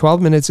to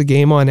 12 minutes a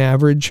game on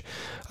average.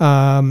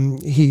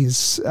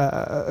 He's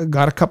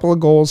got a couple of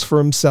goals for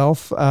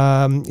himself.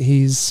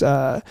 He's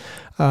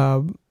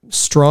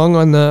strong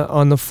on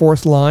the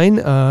fourth line,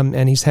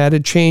 and he's had a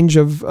change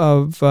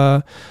of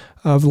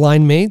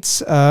line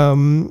mates.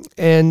 And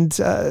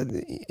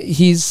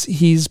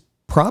he's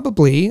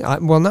probably,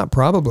 not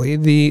probably,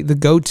 the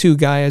go-to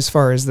guy as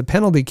far as the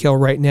penalty kill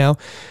right now.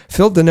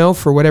 Phil Deneau,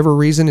 for whatever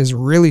reason, is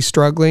really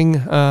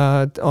struggling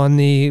on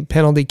the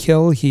penalty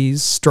kill.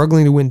 He's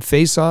struggling to win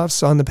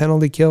face-offs on the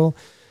penalty kill.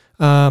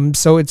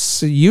 So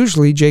it's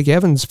usually Jake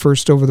Evans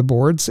first over the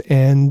boards,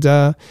 and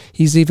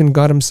he's even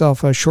got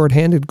himself a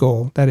shorthanded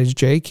goal. That is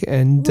Jake,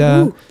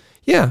 and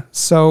yeah,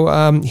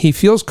 so he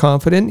feels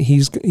confident.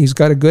 He's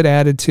got a good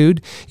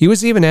attitude. He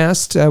was even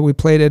asked. We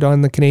played it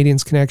on the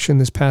Canadiens Connection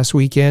this past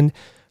weekend.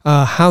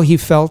 How he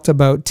felt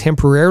about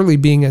temporarily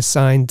being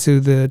assigned to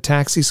the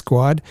taxi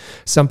squad,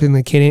 something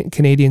the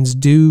Canadians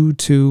do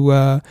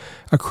to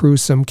accrue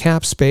some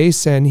cap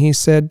space. And he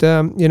said,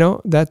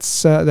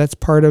 that's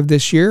part of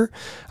this year.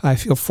 I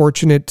feel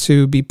fortunate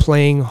to be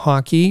playing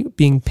hockey,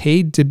 being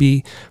paid to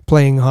be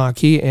playing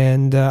hockey,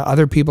 and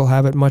other people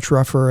have it much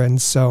rougher. And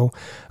so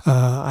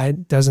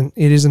it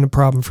isn't a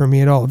problem for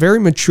me at all. Very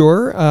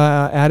mature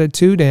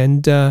attitude,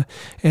 and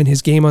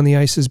his game on the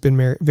ice has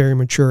been very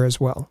mature as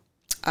well.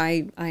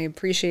 I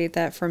appreciate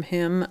that from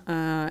him,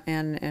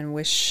 and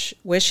wish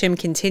him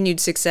continued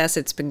success.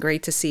 It's been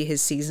great to see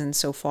his season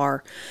so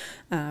far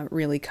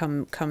really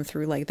come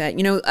through like that.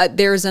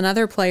 There's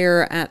another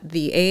player at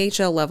the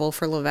AHL level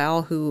for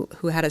Laval who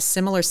had a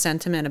similar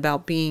sentiment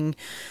about being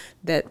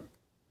that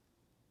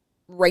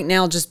right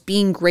now, just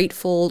being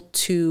grateful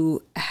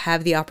to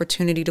have the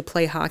opportunity to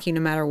play hockey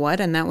no matter what,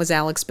 and that was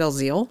Alex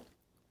Belzile.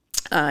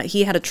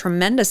 He had a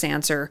tremendous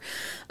answer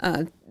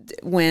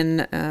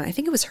when I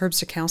think it was Herb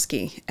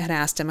Sikowski had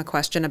asked him a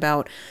question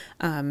about,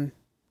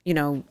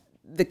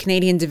 the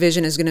Canadian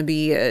division is going to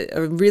be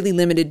a really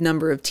limited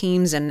number of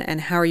teams,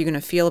 and how are you going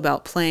to feel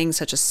about playing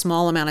such a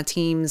small amount of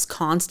teams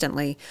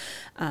constantly?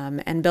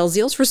 And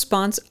Belzile's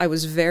response, I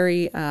was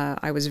very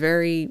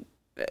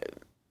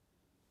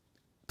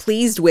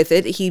pleased with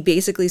it. He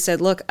basically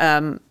said, look,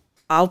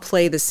 I'll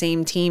play the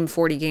same team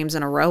 40 games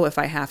in a row if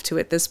I have to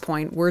at this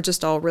point. We're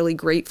just all really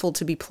grateful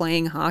to be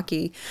playing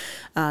hockey,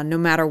 no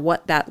matter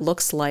what that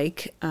looks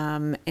like.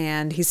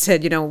 And he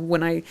said,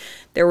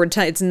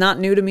 it's not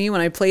new to me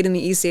when I played in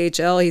the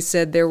ECHL. He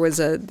said there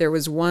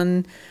was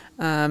one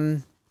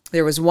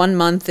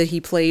month that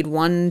he played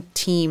one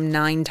team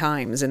 9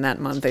 times in that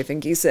month, I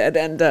think he said.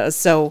 And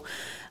so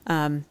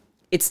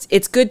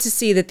it's good to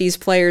see that these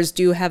players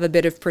do have a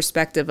bit of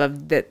perspective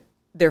of that.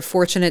 They're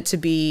fortunate to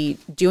be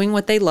doing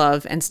what they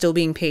love and still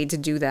being paid to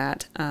do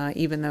that,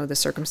 even though the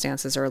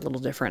circumstances are a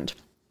little different.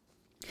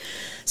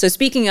 So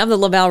speaking of the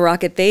Laval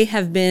Rocket, they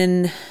have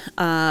been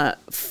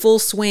full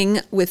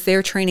swing with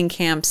their training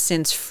camp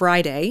since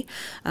Friday.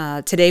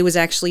 Today was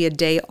actually a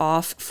day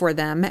off for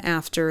them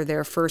after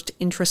their first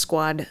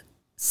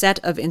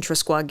set of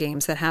intra-squad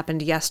games that happened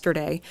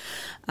yesterday.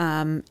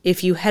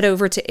 If you head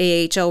over to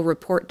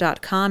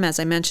ahlreport.com, as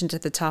I mentioned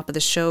at the top of the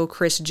show,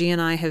 Chris G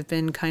and I have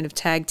been kind of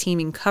tag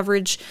teaming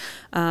coverage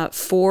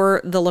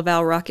for the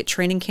Laval Rocket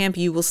training camp.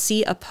 You will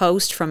see a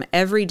post from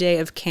every day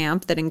of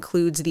camp that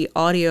includes the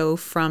audio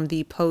from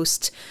the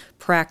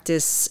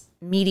post-practice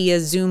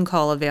media Zoom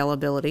call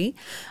availability.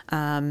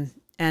 And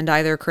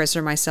either Chris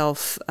or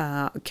myself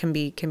can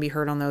be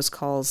heard on those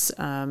calls,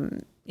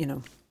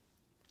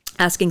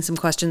 asking some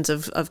questions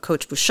of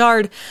Coach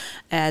Bouchard,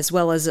 as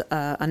well as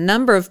a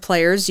number of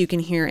players. You can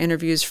hear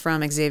interviews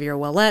from Xavier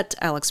Ouellet,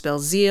 Alex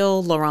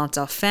Belzile, Laurent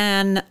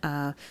Dauphin,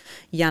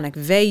 Yannick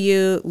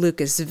Veilleux,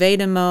 Lucas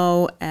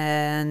Vedemo,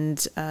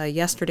 and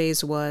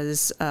yesterday's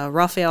was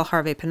Raphael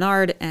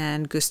Harvey-Pinard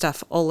and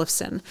Gustav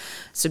Olofsson.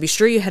 So be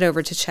sure you head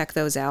over to check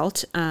those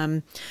out.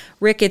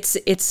 Rick,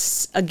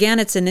 it's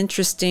an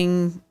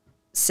interesting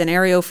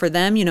scenario for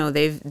them.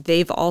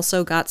 They've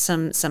also got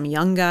some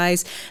young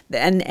guys,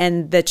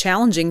 and the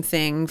challenging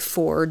thing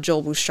for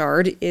Joel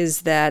Bouchard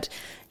is that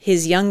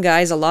his young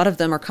guys, a lot of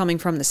them are coming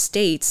from the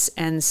States,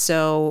 and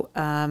so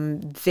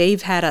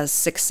they've had a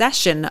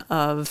succession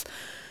of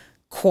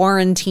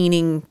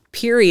quarantining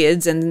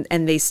periods, and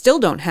they still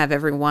don't have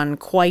everyone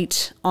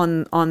quite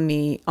on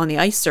the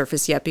ice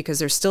surface yet, because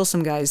there's still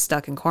some guys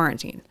stuck in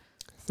quarantine.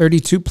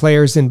 32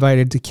 players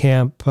invited to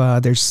camp.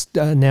 There's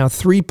now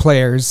 3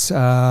 players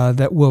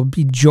that will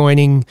be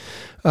joining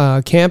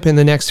camp in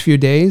the next few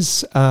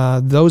days.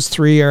 Those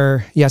 3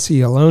 are Jesse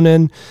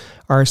Ylonen,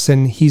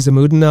 Arsen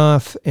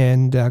Hizamudinov,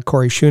 and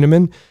Corey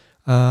Schooneman.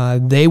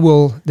 They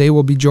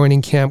will be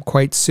joining camp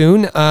quite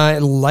soon.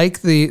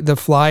 Like the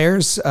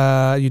Flyers,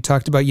 you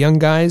talked about young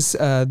guys.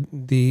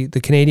 The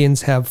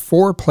Canadians have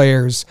 4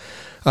 players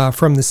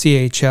from the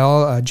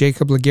CHL.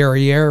 Jacob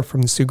Laguerriere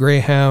from the Sioux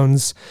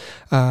Greyhounds,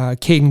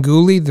 Caden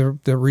Gooley,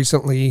 the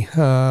recently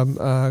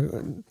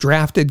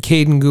drafted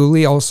Caden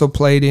Gooley, also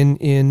played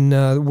in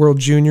World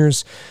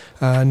Juniors.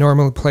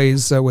 Normally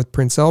plays with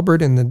Prince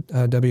Albert in the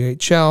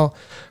WHL.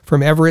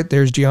 From Everett,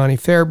 there's Gianni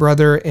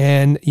Fairbrother,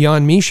 and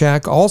Jan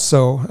Mishak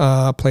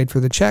also played for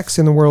the Czechs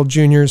in the World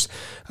Juniors.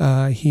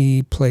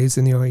 He plays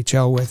in the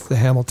OHL with the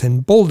Hamilton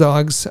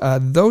Bulldogs.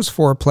 Those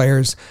 4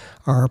 players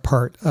are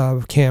part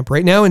of camp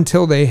right now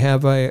until they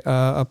have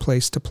a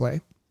place to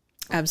play.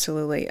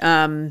 Absolutely.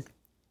 And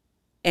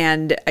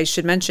I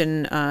should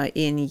mention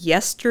in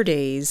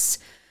yesterday's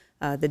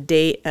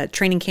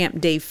training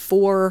camp day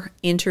 4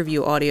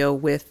 interview audio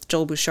with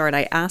Joel Bouchard,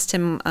 I asked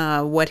him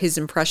what his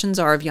impressions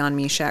are of Jan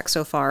Mishak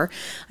so far.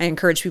 I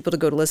encourage people to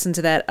go to listen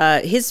to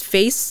that. His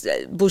face,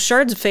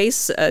 Bouchard's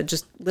face,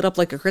 just lit up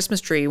like a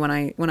Christmas tree when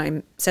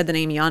I said the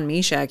name Jan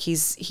Mishak.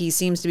 He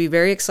seems to be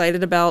very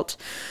excited about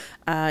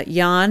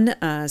Jan.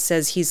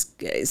 Says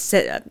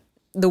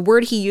the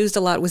word he used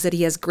a lot was that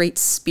he has great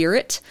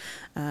spirit.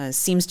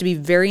 Seems to be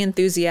very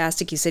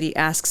enthusiastic. He said he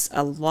asks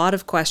a lot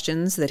of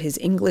questions, that his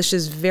English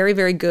is very,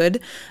 very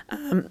good.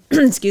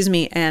 Excuse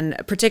me. And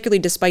particularly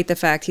despite the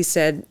fact, he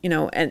said,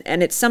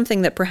 and it's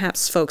something that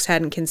perhaps folks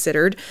hadn't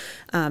considered,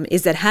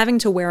 is that having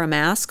to wear a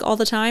mask all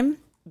the time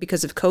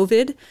because of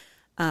COVID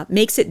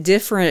makes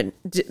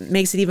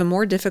it even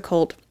more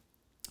difficult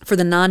for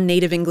the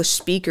non-native English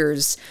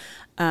speakers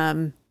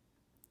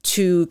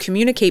to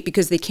communicate,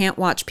 because they can't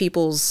watch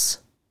people's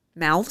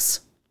mouths.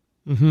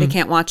 Mm-hmm. They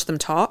can't watch them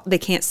talk. They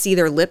can't see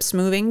their lips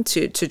moving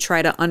to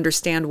try to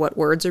understand what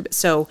words are.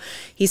 So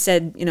he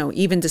said,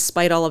 even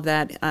despite all of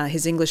that,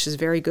 his English is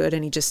very good,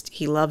 and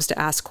he loves to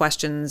ask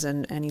questions,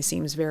 and he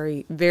seems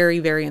very, very,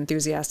 very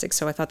enthusiastic.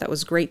 So I thought that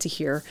was great to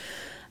hear.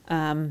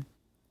 And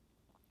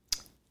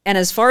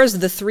as far as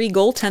the 3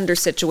 goaltender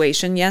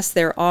situation, yes,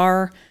 there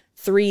are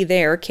 3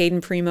 there: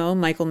 Caden Primo,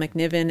 Michael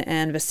McNiven,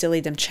 and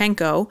Vasily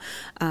Demchenko.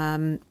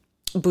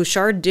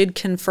 Bouchard did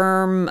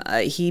confirm.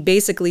 He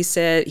basically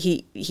said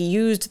he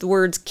used the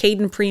words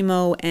Caden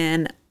Primo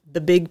and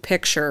the big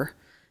picture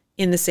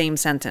in the same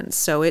sentence.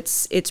 So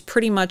it's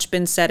pretty much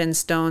been set in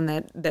stone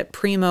that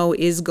Primo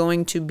is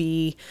going to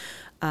be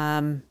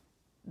the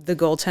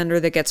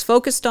goaltender that gets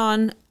focused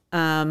on.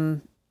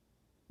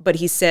 But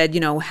he said,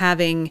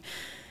 having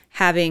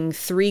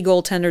 3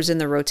 goaltenders in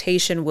the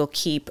rotation will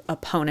keep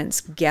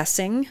opponents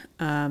guessing.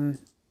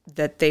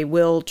 That they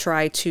will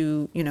try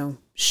to,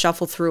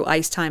 shuffle through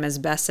ice time as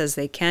best as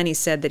they can. He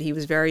said that he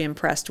was very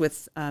impressed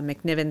with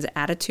McNiven's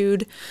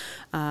attitude,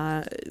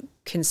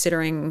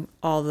 considering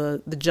all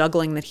the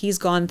juggling that he's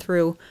gone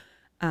through.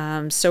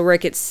 So,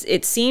 Rick, it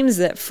seems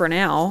that for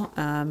now,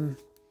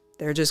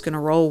 they're just going to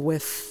roll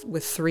with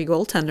 3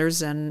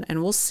 goaltenders,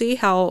 and we'll see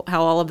how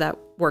all of that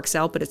works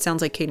out. But it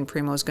sounds like Caden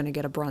Primo is going to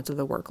get a brunt of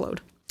the workload.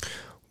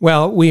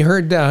 Well, we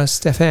heard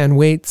Stefan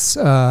Waite's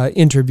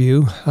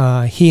interview.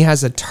 He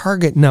has a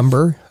target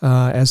number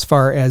as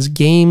far as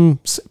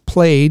games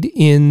played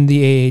in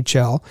the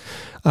AHL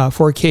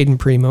for Caden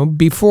Primo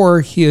before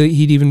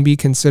he'd even be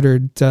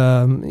considered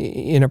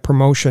in a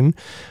promotion.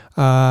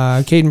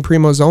 Caden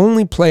Primo's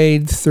only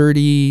played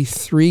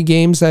 33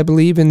 games, I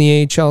believe, in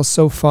the AHL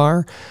so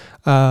far.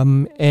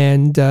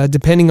 And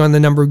depending on the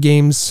number of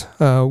games,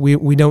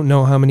 we don't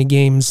know how many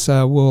games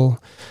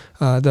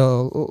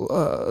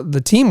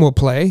the team will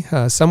play,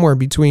 somewhere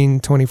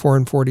between 24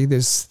 and 40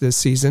 this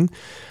season.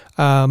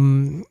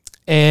 And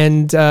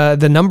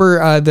the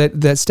number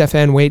that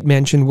Stefan Waite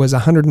mentioned was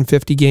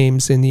 150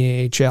 games in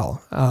the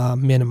AHL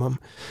minimum.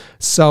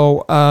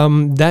 So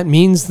that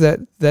means that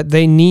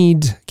they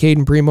need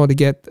Caden Primo to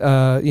get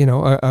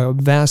a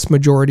vast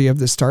majority of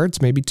the starts,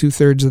 maybe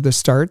 2/3 of the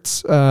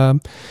starts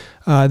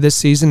this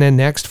season and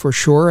next for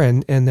sure.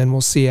 And then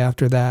we'll see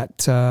after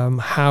that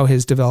how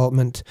his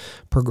development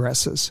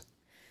progresses.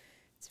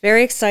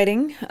 Very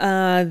exciting.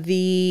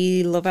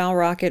 The Laval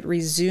Rocket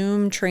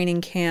resume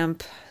training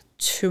camp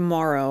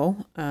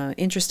tomorrow.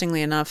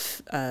 Interestingly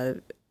enough,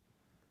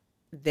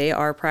 they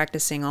are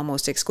practicing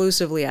almost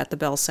exclusively at the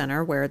Bell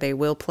Center, where they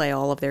will play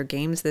all of their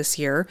games this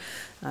year.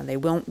 They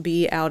won't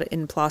be out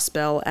in Place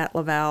Bell at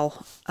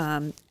Laval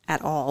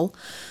at all.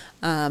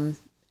 And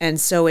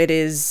so it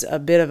is a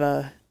bit of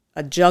a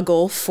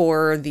juggle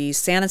for the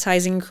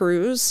sanitizing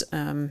crews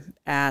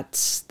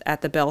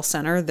at the Bell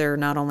Center. They're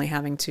not only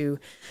having to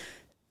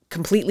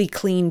completely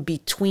clean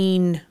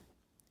between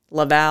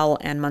Laval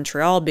and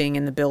Montreal being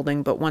in the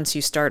building, but once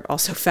you start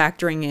also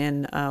factoring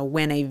in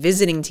when a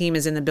visiting team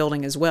is in the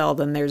building as well,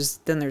 then there's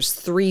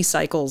 3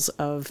 cycles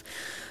of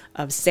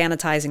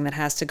sanitizing that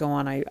has to go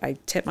on. I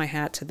tip my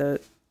hat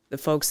to the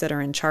folks that are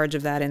in charge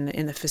of that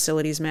in the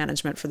facilities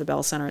management for the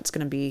Bell Center, it's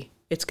going to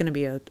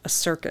be a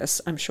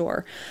circus, I'm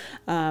sure.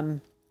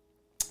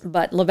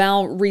 But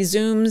Laval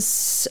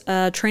resumes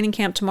training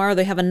camp tomorrow.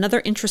 They have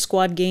another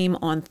intra-squad game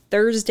on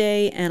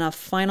Thursday and a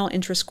final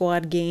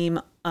intra-squad game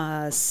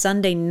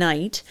Sunday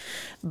night.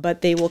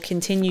 But they will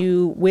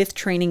continue with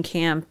training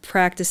camp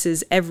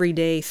practices every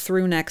day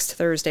through next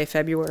Thursday,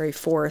 February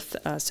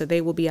 4th. So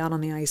they will be out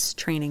on the ice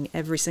training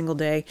every single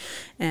day.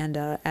 And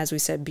as we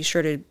said, be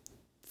sure to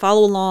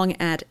follow along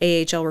at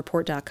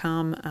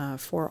ahlreport.com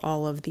for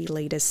all of the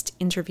latest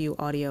interview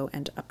audio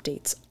and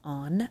updates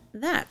on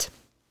that.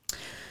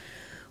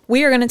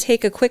 We are going to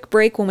take a quick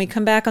break. When we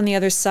come back on the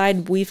other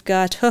side, we've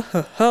got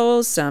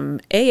some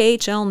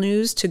AHL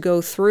news to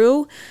go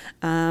through.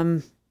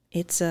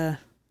 It's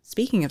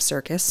speaking of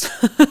circus,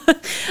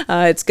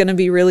 it's going to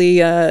be really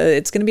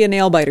it's going to be a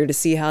nail biter to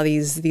see how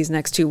these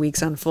next 2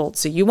 weeks unfold.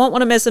 So you won't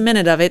want to miss a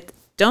minute of it.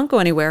 Don't go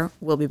anywhere.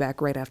 We'll be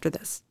back right after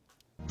this.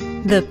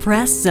 The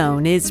Press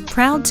Zone is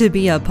proud to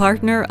be a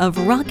partner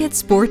of Rocket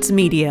Sports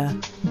Media,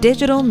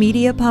 digital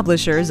media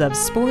publishers of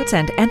sports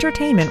and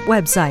entertainment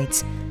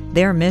websites.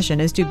 Their mission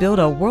is to build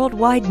a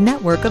worldwide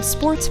network of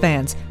sports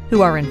fans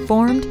who are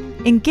informed,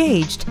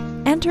 engaged,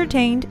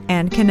 entertained,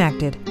 and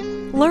connected.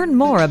 Learn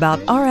more about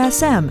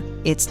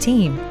RSM, its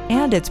team,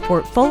 and its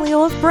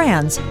portfolio of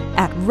brands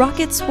at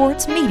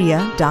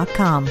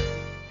rocketsportsmedia.com.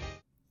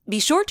 Be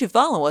sure to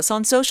follow us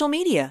on social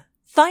media.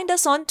 Find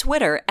us on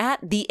Twitter at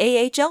the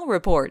AHL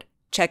Report.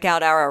 Check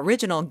out our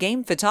original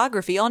game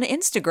photography on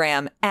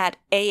Instagram at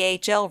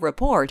AHL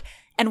Report.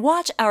 And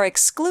watch our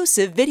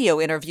exclusive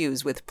video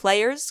interviews with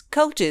players,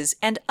 coaches,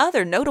 and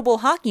other notable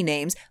hockey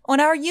names on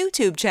our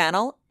YouTube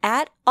channel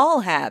at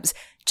All Habs.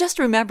 Just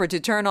remember to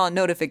turn on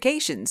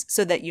notifications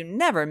so that you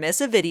never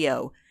miss a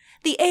video.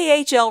 The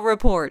AHL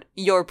Report,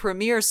 your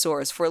premier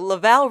source for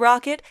Laval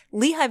Rocket,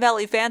 Lehigh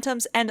Valley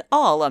Phantoms, and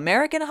all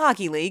American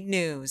Hockey League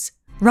news.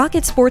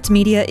 Rocket Sports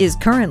Media is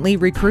currently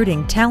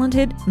recruiting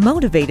talented,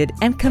 motivated,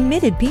 and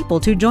committed people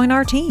to join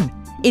our team.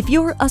 If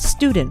you're a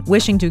student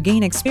wishing to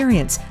gain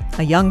experience,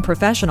 a young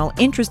professional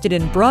interested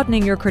in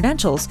broadening your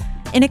credentials,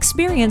 an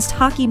experienced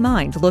hockey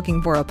mind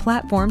looking for a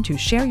platform to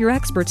share your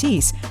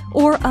expertise,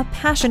 or a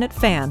passionate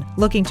fan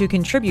looking to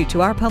contribute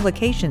to our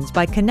publications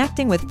by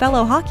connecting with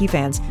fellow hockey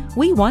fans,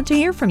 we want to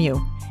hear from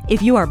you.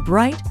 If you are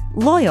bright,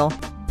 loyal,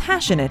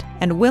 passionate,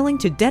 and willing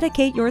to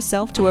dedicate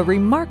yourself to a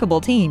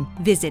remarkable team,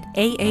 visit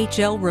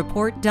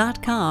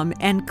ahlreport.com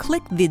and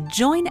click the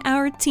Join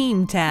Our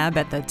Team tab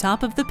at the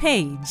top of the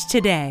page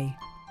today.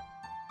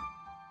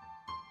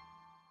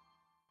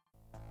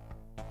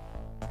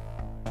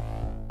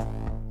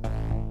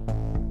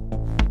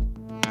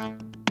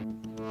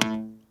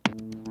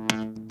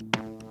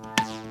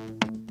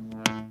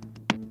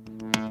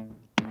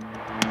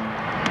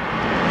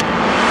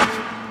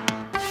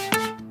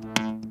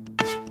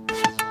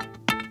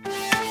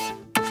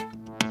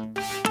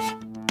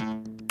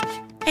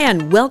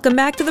 And welcome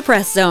back to the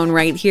Press Zone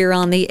right here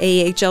on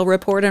the AHL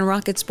Report and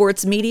Rocket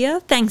Sports Media.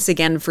 Thanks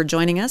again for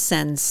joining us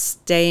and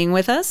staying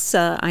with us.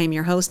 I am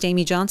your host,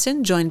 Amy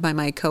Johnson, joined by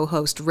my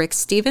co-host, Rick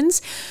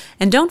Stevens.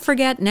 And don't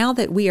forget, now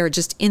that we are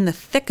just in the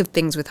thick of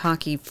things with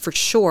hockey, for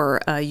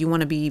sure, you want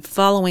to be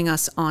following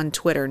us on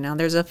Twitter. Now,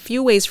 there's a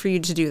few ways for you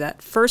to do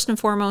that. First and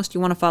foremost,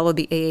 you want to follow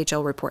the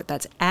AHL Report.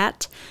 That's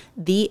at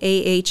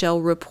the AHL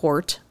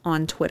Report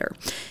on Twitter.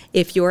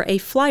 If you're a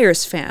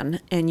Flyers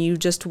fan and you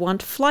just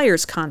want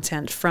Flyers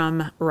content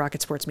from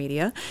Rocket Sports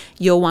Media,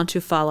 you'll want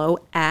to follow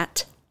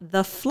at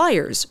the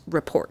Flyers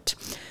Report.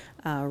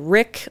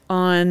 Rick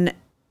on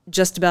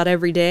just about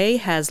every day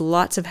has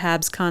lots of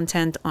Habs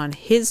content on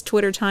his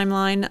Twitter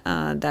timeline.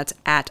 That's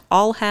at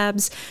all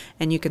Habs,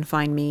 and you can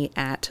find me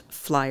at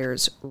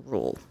Flyers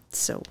Rule.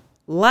 So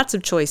lots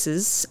of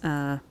choices,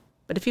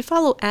 but if you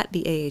follow at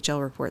the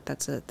AHL Report,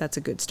 that's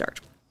a good start.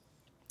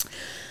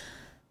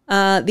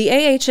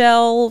 The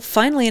AHL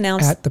finally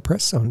announced At the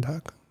Press Zone,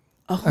 Doc.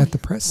 Oh, at the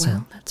Press Zone.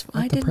 Well, that's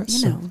I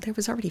didn't. There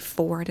was already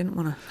 4. I didn't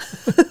want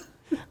to.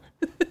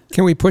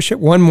 Can we push it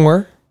one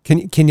more?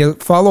 Can you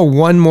follow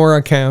one more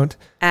account?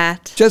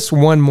 At just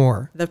one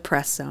more. The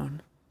Press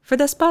Zone for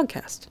this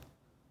podcast.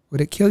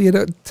 Would it kill you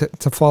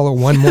to follow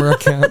one more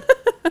account?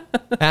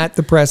 At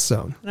the Press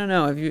Zone. I don't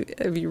know.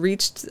 Have you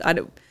reached?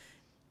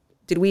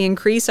 Did we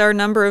increase our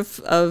number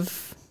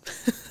of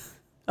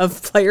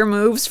player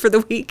moves for the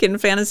week in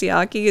fantasy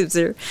hockey? Is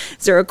there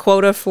a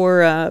quota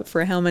for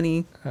how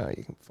many?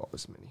 You can follow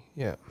as many.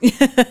 Yeah.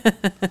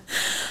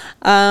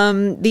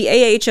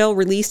 The AHL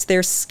released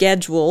their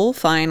schedule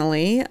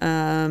finally,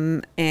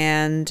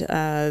 and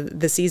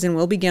the season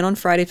will begin on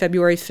Friday,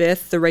 February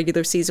 5th. The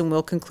regular season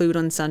will conclude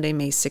on Sunday,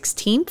 May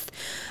 16th.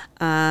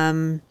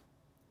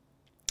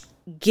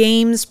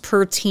 Games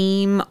per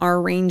team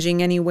are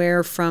ranging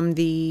anywhere from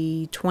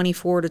the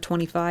 24 to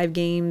 25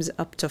 games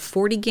up to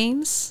 40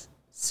 games.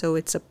 So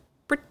it's a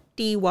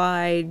pretty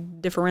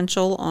wide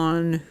differential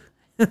on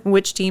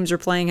which teams are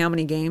playing how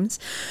many games.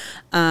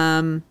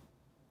 And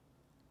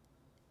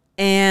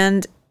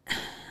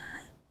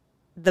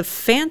the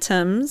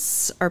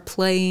Phantoms are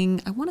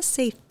playing, I want to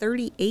say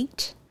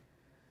 38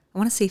 I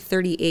want to say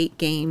 38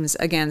 games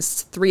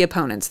against 3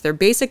 opponents. They're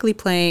basically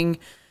playing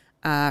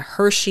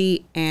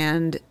Hershey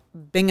and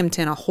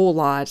Binghamton a whole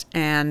lot,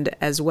 and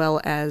as well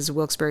as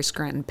Wilkes-Barre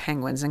Scranton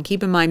Penguins. And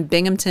keep in mind,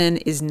 Binghamton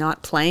is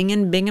not playing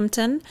in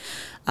Binghamton.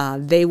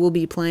 They will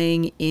be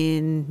playing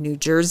in New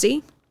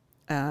Jersey.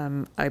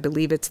 I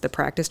believe it's the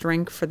practice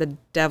rink for the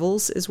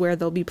Devils is where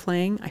they'll be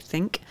playing, I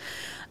think.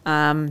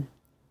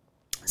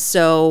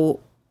 So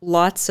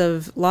lots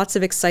of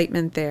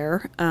excitement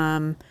there.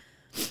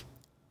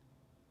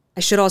 I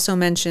should also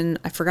mention,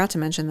 I forgot to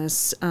mention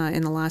this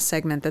in the last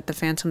segment, that the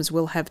Phantoms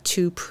will have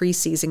 2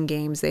 preseason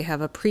games. They have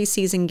a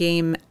preseason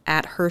game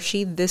at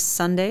Hershey this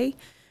Sunday,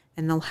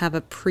 and they'll have a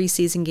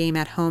preseason game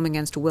at home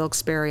against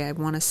Wilkes-Barre, I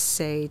want to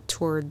say,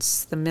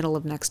 towards the middle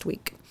of next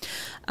week.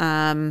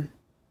 The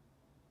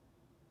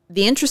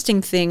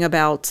interesting thing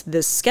about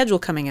this schedule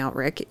coming out,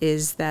 Rick,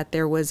 is that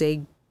there was a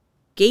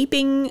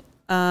gaping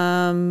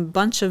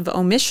bunch of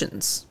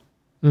omissions.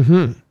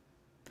 Mm-hmm.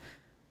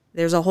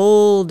 There's a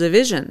whole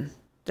division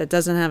that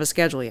doesn't have a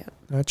schedule yet.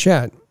 Not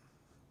yet.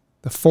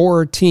 The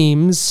 4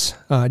 teams,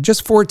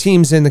 just 4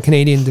 teams in the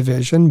Canadian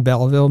division,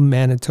 Belleville,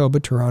 Manitoba,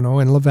 Toronto,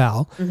 and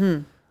Laval.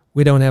 Mm-hmm.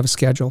 We don't have a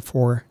schedule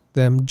for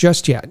them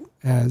just yet,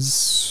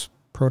 as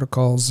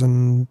protocols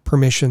and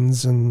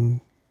permissions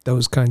and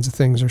those kinds of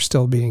things are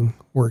still being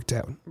worked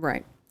out.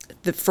 Right.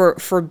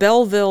 For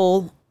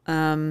Belleville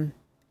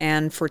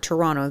and for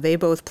Toronto, they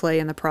both play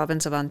in the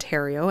province of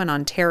Ontario, and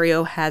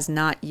Ontario has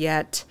not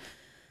yet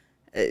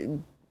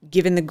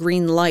given the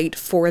green light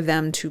for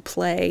them to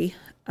play.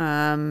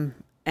 And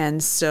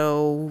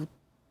so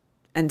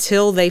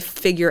until they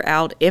figure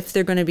out if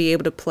they're going to be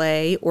able to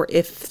play, or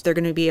if they're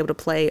going to be able to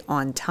play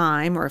on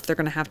time, or if they're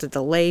going to have to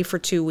delay for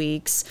 2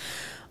 weeks,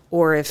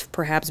 or if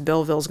perhaps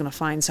Belleville's going to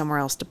find somewhere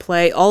else to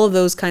play, all of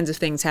those kinds of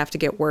things have to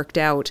get worked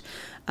out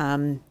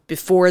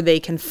before they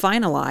can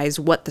finalize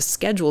what the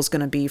schedule is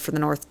going to be for the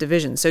North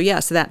Division. So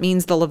yes, that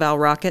means the Laval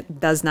Rocket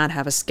does not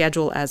have a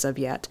schedule as of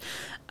yet.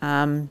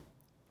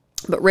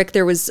 But Rick,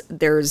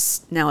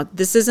 there's now,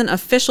 this isn't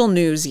official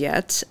news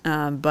yet,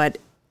 but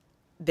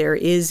there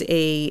is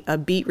a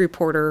beat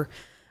reporter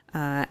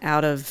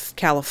out of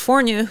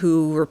California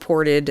who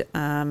reported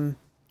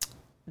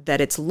that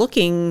it's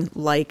looking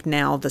like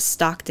now the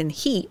Stockton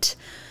Heat,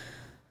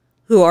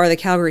 who are the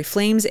Calgary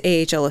Flames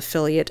AHL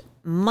affiliate,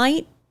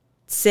 might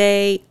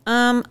say,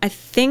 I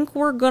think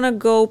we're going to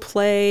go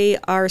play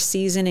our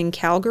season in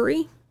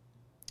Calgary.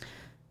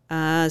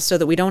 So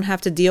that we don't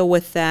have to deal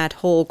with that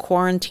whole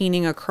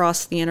quarantining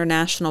across the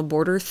international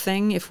border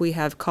thing if we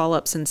have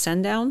call-ups and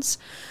send-downs.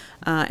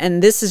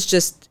 And this is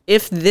just,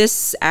 if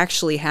this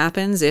actually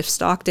happens, if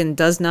Stockton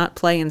does not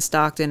play in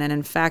Stockton and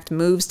in fact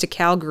moves to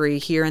Calgary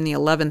here in the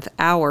 11th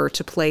hour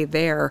to play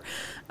there,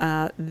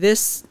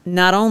 this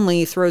not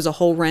only throws a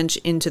whole wrench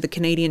into the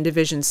Canadian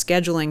division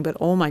scheduling, but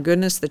oh my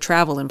goodness, the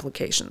travel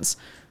implications.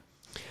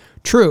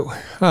 True.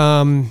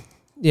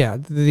 Yeah,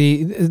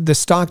 the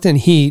Stockton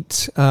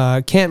Heat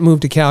can't move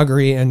to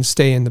Calgary and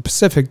stay in the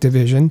Pacific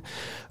Division.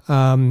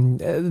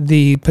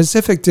 The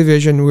Pacific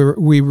Division,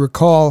 we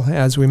recall,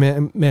 as we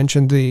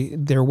mentioned,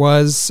 there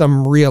was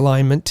some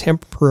realignment,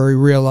 temporary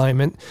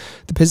realignment.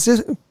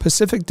 The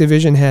Pacific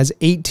Division has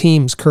 8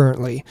 teams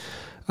currently.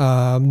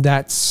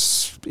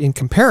 That's, in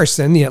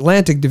comparison, the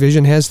Atlantic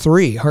Division has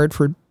 3,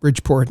 Hartford,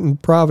 Bridgeport,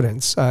 and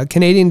Providence.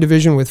 Canadian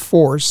Division with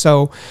 4.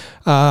 So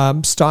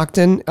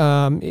Stockton,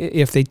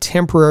 if they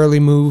temporarily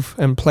move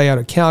and play out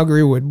of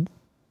Calgary, would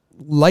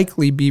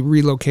likely be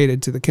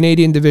relocated to the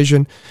Canadian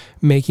Division,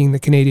 making the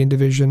Canadian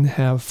Division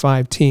have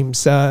 5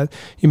 teams.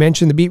 You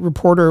mentioned the beat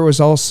reporter was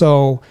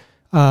also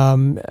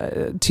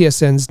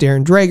TSN's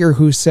Darren Drager,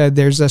 who said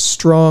there's a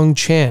strong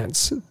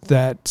chance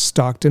that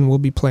Stockton will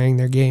be playing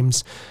their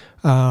games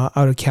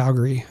out of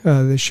Calgary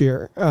this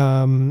year.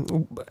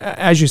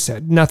 As you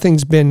said,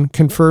 nothing's been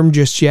confirmed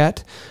just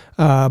yet,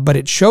 but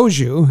it shows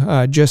you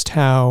just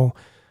how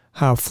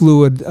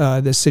fluid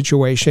the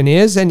situation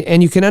is,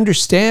 and you can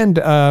understand,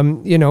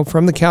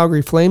 from the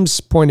Calgary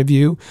Flames point of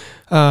view,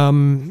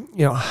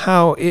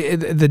 how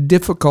the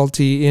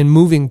difficulty in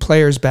moving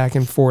players back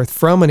and forth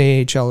from an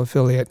AHL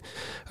affiliate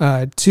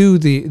to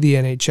the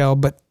NHL.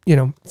 But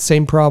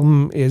same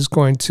problem is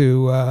going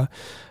to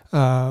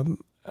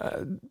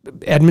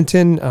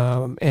Edmonton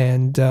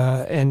and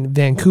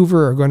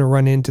Vancouver are going to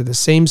run into the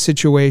same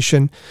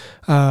situation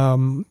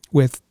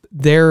with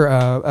their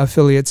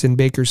affiliates in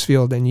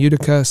Bakersfield and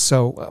Utica.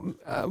 So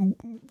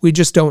we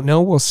just don't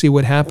know. We'll see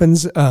what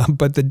happens.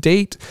 But the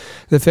date,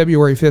 the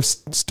February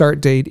 5th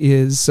start date,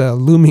 is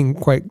looming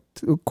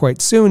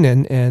quite soon,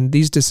 and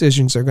these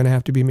decisions are going to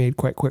have to be made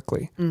quite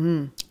quickly.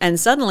 Mm-hmm. And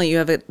suddenly you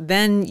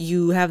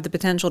have the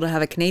potential to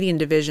have a Canadian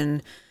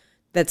division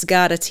that's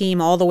got a team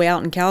all the way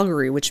out in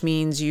Calgary, which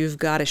means you've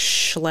got to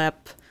schlep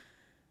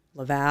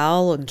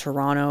Laval and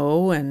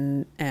Toronto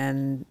and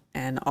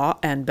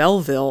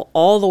Belleville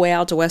all the way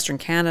out to Western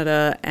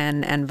Canada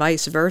and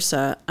vice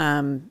versa.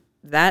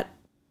 That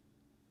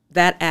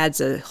adds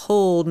a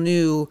whole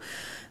new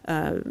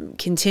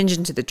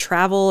contingent to the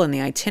travel and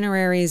the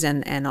itineraries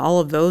and all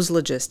of those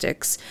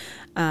logistics.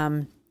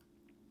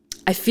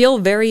 I feel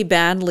very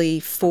badly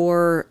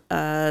for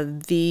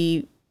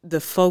the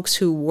folks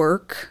who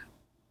work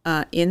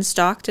in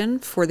Stockton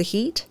for the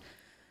Heat,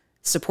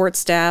 support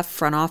staff,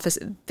 front office,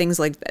 things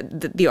like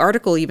that. The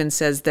article even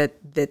says that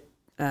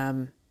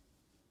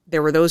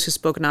there were those who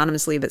spoke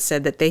anonymously that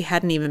said that they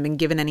hadn't even been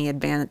given any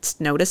advance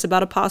notice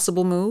about a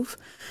possible move,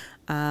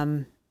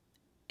 and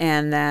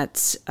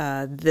that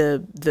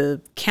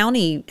the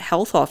county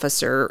health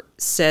officer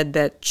said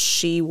that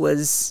she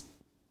was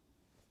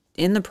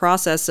in the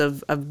process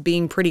of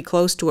being pretty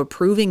close to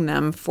approving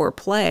them for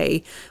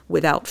play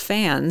without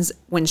fans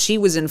when she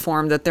was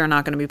informed that they're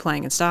not going to be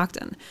playing in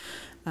Stockton.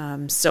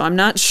 So I'm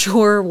not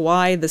sure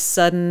why the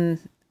sudden,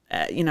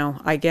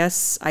 I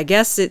guess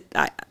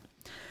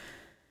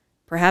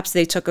perhaps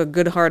they took a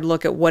good hard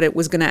look at what it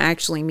was going to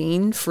actually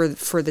mean for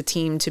the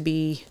team to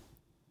be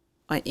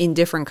in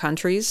different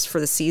countries for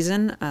the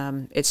season.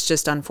 It's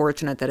just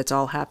unfortunate that it's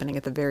all happening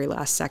at the very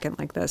last second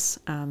like this.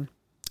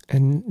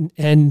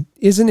 And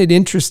isn't it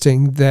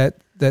interesting that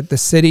the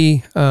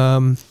city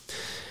and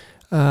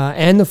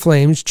the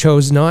Flames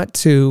chose not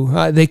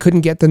to? They couldn't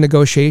get the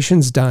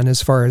negotiations done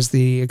as far as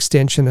the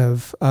extension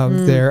of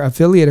their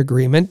affiliate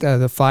agreement.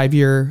 The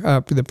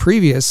 5-year, the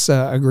previous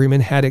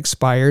agreement had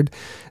expired.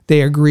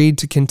 They agreed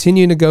to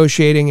continue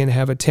negotiating and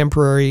have a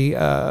temporary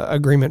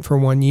agreement for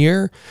 1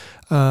 year.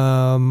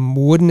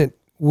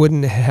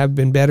 Wouldn't it have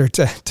been better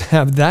to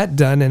have that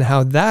done, and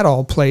how that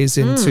all plays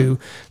into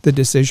the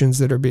decisions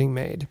that are being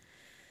made?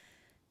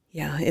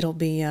 Yeah, it'll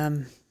be,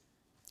 and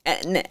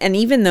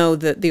even though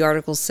the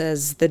article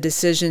says the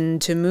decision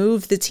to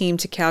move the team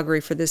to Calgary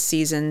for this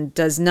season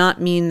does not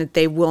mean that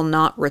they will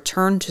not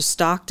return to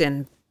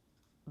Stockton,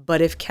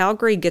 but if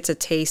Calgary gets a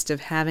taste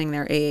of having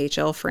their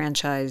AHL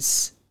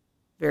franchise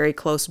very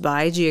close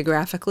by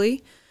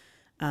geographically,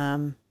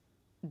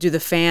 do the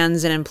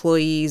fans and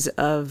employees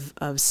of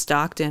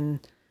Stockton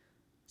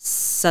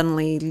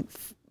suddenly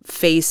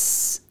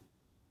face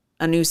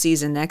a new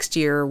season next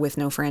year with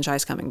no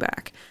franchise coming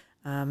back?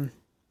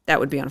 That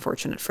would be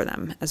unfortunate for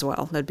them as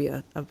well. That'd be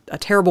a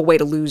terrible way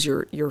to lose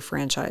your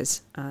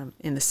franchise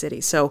in the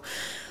city. So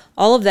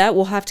all of that,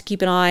 we'll have to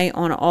keep an eye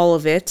on all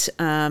of it.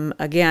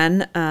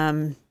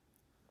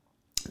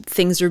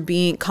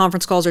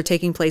 Conference calls are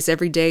taking place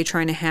every day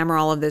trying to hammer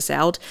all of this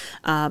out.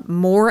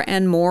 More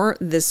and more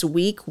this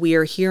week, we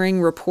are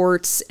hearing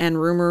reports and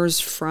rumors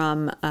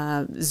from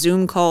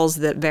Zoom calls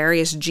that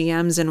various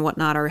GMs and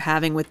whatnot are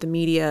having with the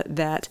media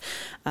that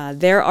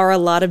there are a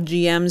lot of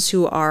GMs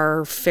who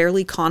are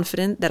fairly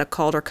confident that a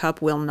Calder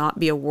Cup will not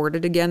be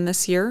awarded again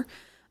this year.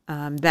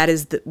 That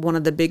is one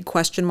of the big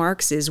question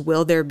marks is,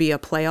 will there be a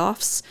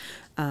playoffs?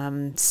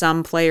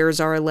 Some players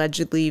are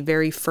allegedly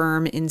very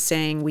firm in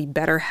saying we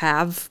better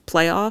have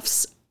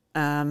playoffs.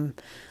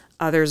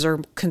 Others are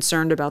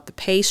concerned about the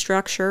pay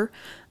structure.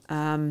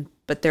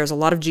 But there's a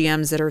lot of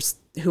GMs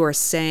who are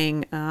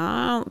saying,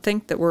 I don't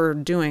think that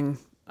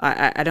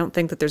I don't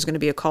think that there's going to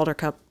be a Calder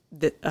Cup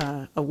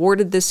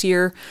awarded this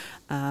year.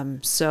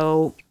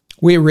 So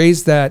we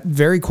raised that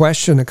very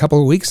question a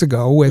couple of weeks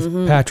ago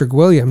with Patrick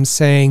Williams,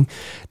 saying,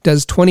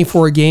 does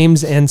 24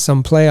 games and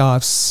some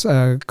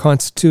playoffs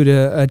constitute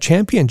a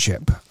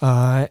championship?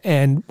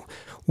 And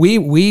we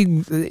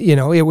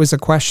it was a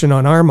question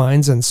on our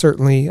minds, and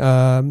certainly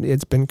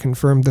it's been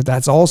confirmed that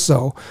that's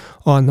also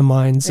on the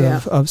minds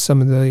of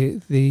some of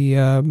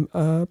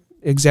the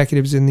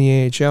executives in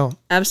the AHL.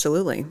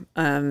 Absolutely.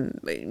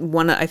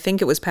 I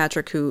think it was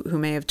Patrick who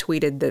may have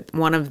tweeted that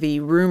one of the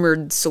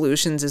rumored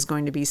solutions is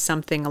going to be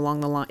something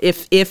along the line,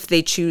 if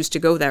they choose to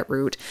go that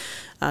route,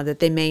 that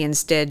they may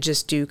instead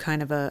just do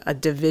kind of a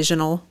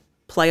divisional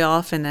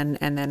playoff and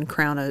then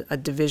crown a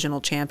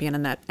divisional champion,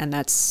 and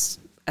that's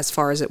as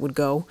far as it would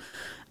go.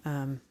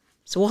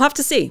 So we'll have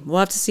to see. We'll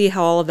have to see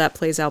how all of that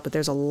plays out, but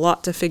there's a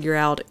lot to figure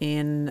out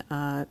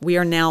we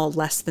are now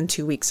less than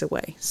 2 weeks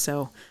away.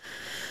 So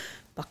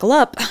buckle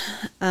up.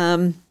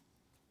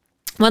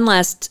 One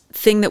last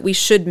thing that we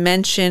should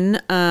mention,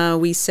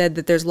 we said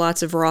that there's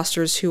lots of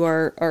rosters who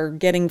are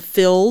getting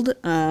filled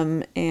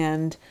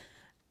and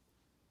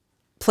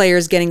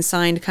players getting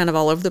signed kind of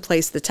all over the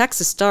place. The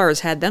Texas Stars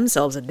had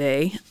themselves a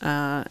day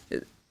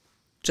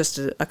just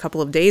a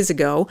couple of days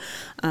ago,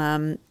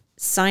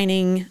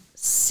 signing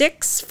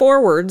 6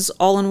 forwards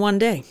all in one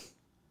day.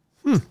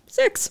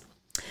 6.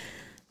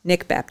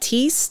 Nick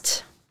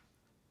Baptiste.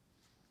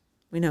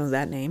 We know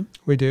that name.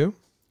 We do.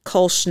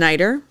 Cole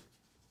Schneider.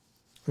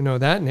 We know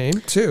that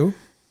name, too.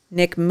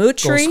 Nick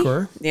Mutry. Goal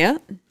scorer. Yeah.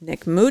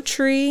 Nick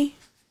Mutry.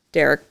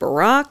 Derek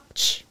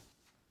Barach.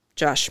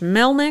 Josh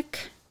Melnick.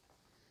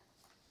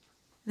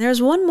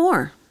 There's one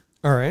more.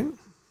 All right.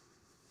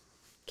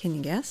 Can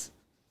you guess?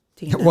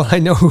 Well, I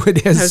know who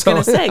it is. I was going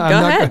to say, go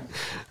ahead.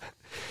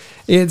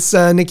 It's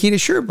Nikita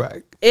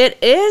Scherbak. It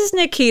is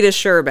Nikita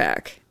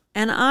Scherbak.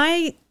 And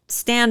I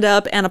stand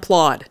up and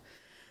applaud.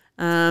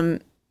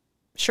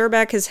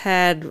 Scherbak has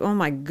had, oh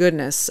my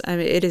goodness, I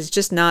mean, it is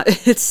just not,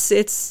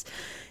 it's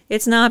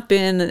not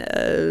been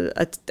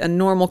a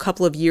normal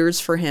couple of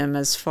years for him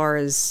as far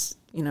as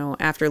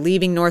after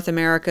leaving North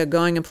America,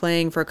 going and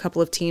playing for a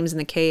couple of teams in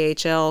the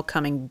KHL,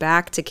 coming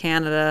back to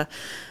Canada,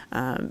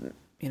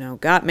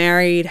 got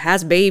married,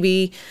 has a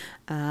baby.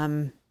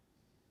 And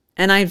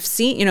I've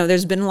seen,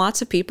 there's been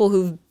lots of people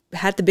who've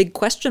had the big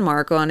question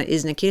mark on,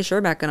 is Nikita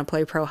Sherbak going to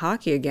play pro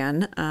hockey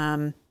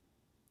again?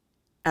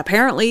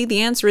 Apparently,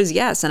 the answer is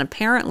yes. And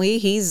apparently,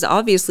 he's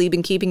obviously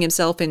been keeping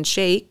himself in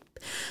shape.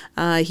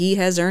 He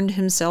has earned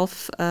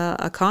himself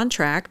a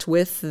contract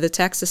with the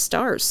Texas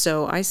Stars.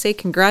 So I say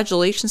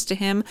congratulations to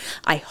him.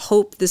 I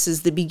hope this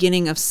is the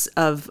beginning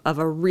of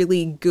a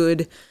really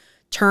good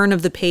turn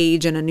of the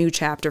page and a new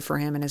chapter for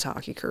him in his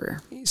hockey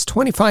career. He's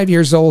 25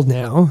 years old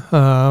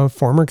now,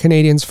 former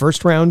Canadiens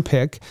first-round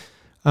pick.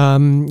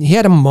 He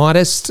had a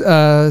modest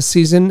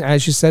season,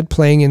 as you said,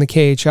 playing in the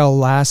KHL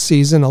last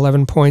season,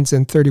 11 points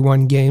in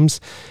 31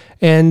 games.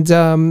 And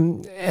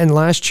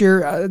last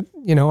year,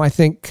 I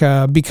think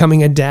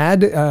becoming a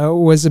dad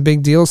was a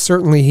big deal.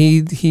 Certainly,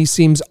 he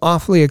seems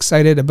awfully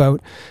excited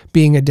about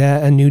being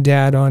a new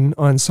dad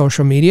on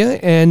social media.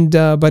 And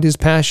but his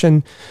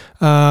passion,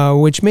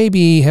 which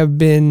maybe have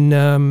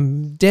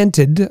been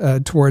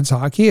dented towards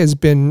hockey, has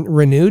been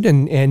renewed,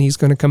 and he's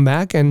going to come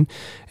back and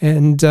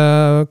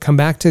come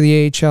back to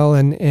the AHL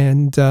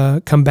and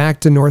come back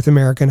to North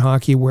American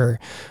hockey, where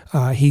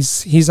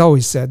he's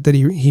always said that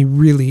he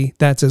really,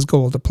 that's his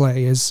goal to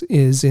play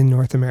is in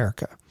North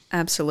America.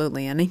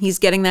 Absolutely. And he's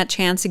getting that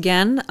chance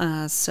again.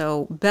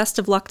 So best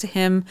of luck to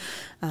him.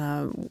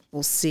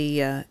 We'll see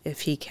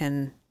if he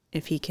can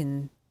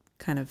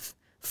kind of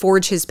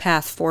forge his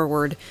path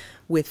forward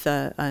with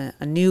a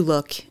new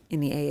look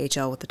in the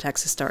AHL with the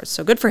Texas Stars.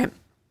 So good for him.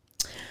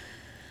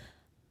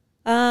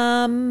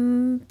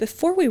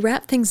 Before we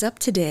wrap things up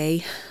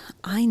today,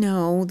 I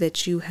know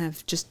that you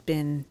have just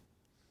been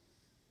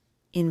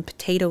in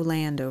potato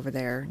land over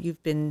there.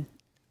 You've been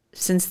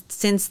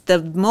since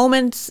the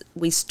moment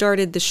we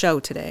started the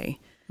show today.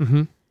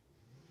 Mm-hmm.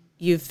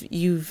 You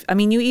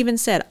even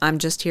said, "I'm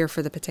just here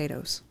for the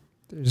potatoes."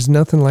 There's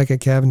nothing like a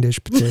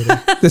Cavendish potato.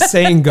 The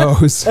saying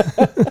goes.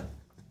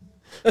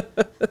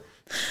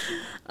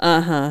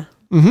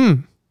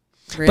 Mm-hmm.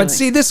 Really? But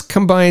see, this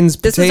combines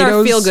potatoes. This is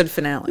our feel-good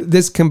finale.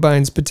 This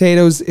combines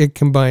potatoes. It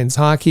combines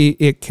hockey.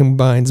 It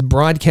combines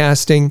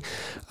broadcasting.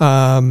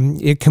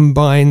 It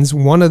combines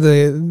one of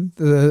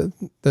the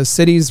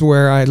cities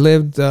where I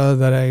lived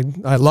that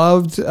I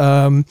loved.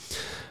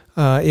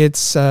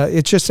 It's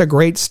just a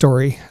great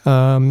story.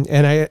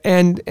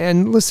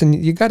 And listen,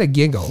 you got to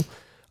giggle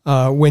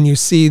when you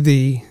see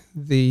the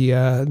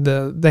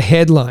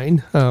headline,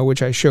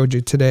 which I showed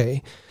you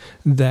today,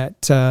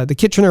 that the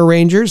Kitchener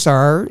Rangers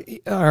are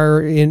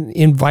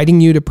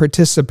inviting you to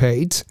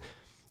participate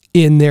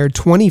in their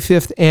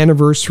 25th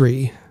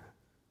anniversary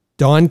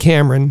Don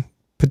Cameron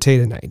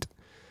Potato Night.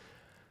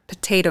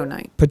 Potato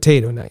night.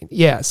 Potato night,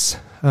 yes.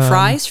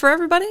 Fries for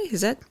everybody?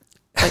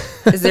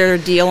 Is there a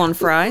deal on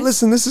fries?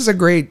 Listen, this is a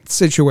great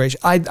situation.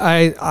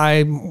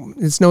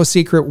 It's no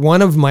secret,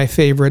 one of my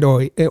favorite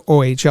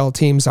OHL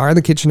teams are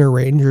the Kitchener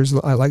Rangers.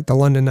 I like the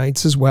London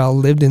Knights as well.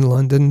 Lived in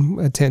London,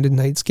 attended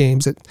Knights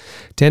games,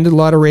 attended a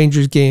lot of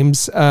Rangers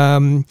games,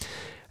 and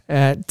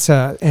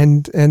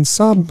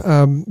saw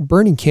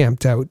Bernie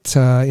camped out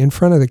in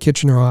front of the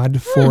Kitchener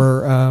Odd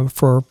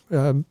for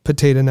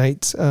Potato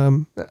Night.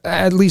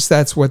 At least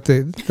that's what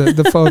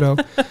the photo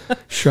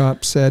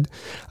shop said.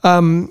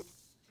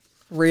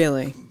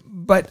 Really?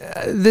 But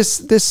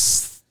this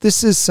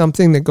is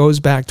something that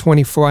goes back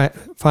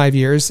 25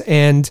 years,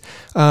 and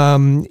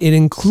it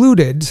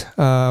included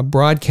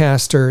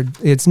broadcaster.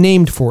 It's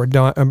named for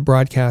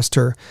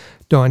broadcaster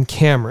Don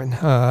Cameron.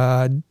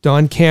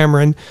 Don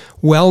Cameron,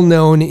 well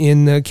known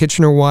in the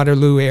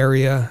Kitchener-Waterloo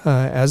area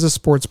as a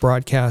sports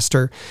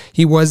broadcaster.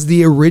 He was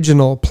the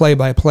original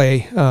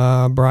play-by-play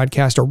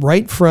broadcaster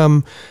right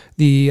from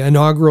the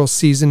inaugural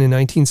season in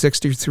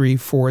 1963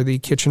 for the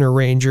Kitchener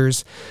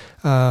Rangers.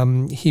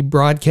 He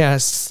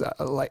broadcasts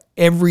like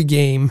every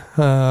game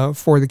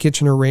for the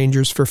Kitchener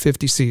Rangers for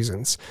 50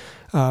 seasons.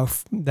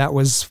 That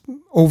was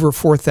over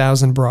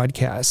 4,000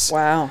 broadcasts.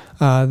 Wow.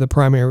 The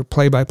primary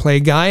play-by-play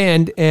guy,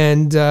 and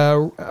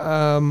had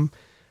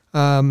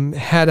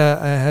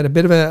a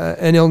bit of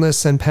an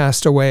illness and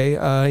passed away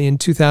in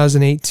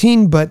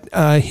 2018. But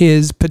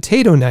his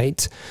potato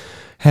night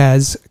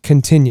has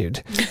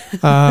continued,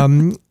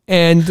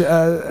 and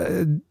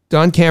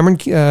Don Cameron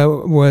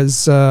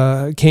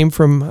came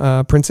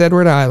from Prince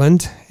Edward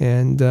Island,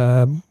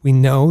 and we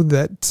know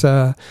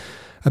that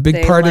a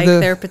big part of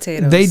their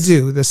potatoes. They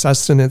do the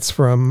sustenance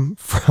from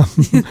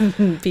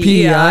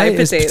PEI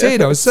is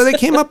potatoes. So they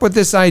came up with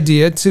this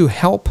idea to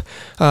help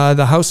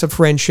the House of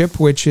Friendship,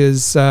 which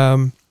is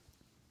a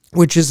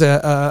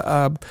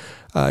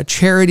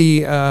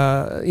charity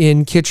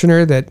in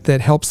Kitchener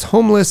that helps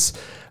homeless,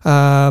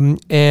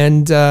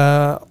 and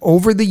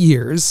over the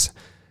years,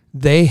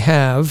 they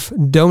have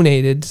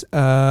donated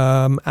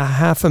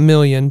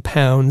 500,000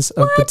 pounds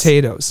of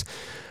potatoes.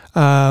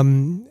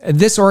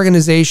 This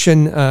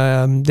organization,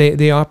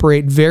 they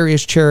operate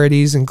various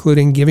charities,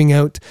 including giving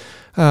out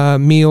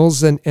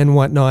meals and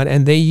whatnot,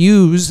 and they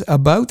use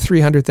about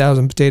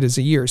 300,000 potatoes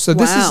a year. So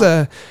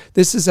Wow.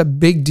 this is a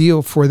big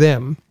deal for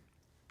them.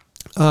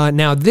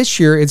 Now this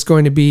year it's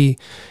going to be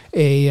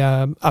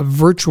a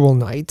virtual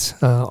night,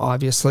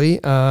 obviously,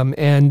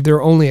 and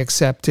they're only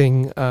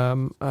accepting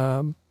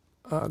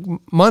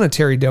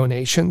monetary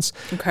donations.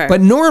 Okay.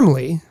 But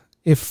normally,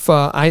 if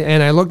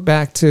I look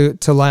back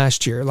to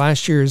last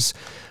year's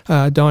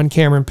Don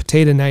Cameron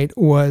Potato Night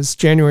was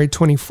January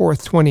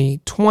 24th,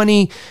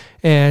 2020,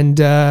 and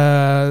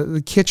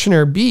the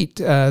Kitchener beat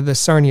the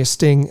Sarnia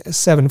Sting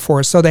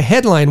 7-4. So the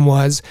headline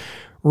was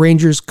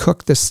Rangers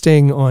cook the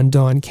Sting on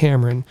Don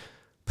Cameron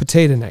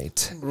Potato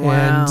Night. Wow.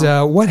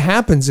 And what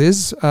happens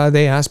is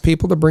they ask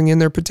people to bring in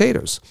their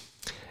potatoes.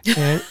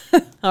 And,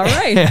 All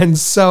right. and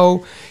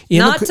so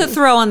Not to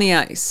throw on the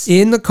ice.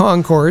 in the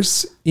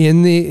concourse,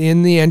 in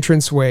the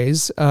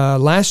entranceways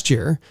last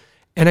year,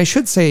 and I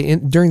should say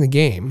during the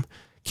game,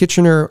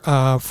 Kitchener,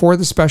 for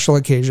the special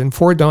occasion,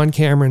 for Don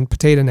Cameron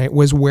Potato Night,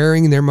 was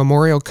wearing their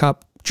Memorial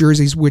Cup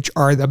jerseys, which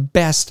are the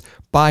best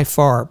by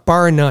far,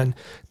 bar none,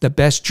 the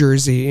best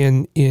jersey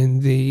in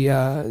the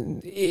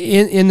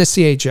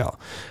CHL.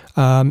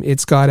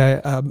 It's got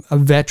a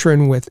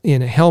veteran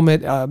in a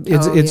helmet.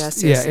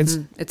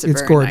 It's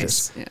very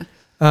gorgeous. Nice.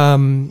 Yeah.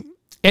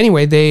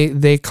 Anyway,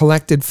 they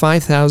collected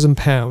 5,000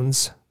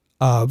 pounds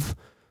of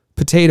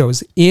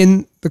potatoes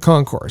in the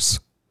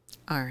concourse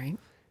All right.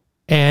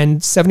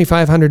 and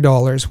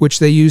 $7,500, which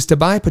they used to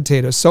buy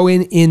potatoes. So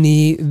in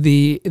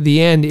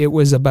the end, it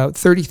was about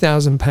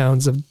 30,000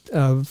 pounds of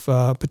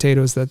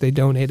potatoes that they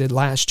donated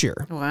last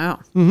year. Wow.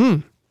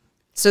 Mm-hmm.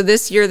 So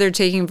this year they're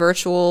taking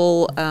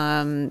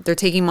they're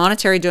taking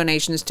monetary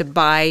donations to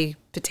buy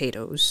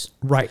potatoes.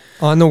 Right,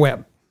 on the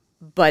web.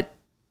 But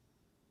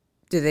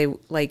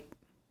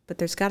but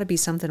there's got to be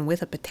something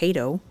with a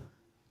potato.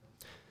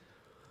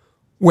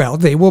 Well,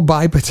 they will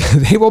buy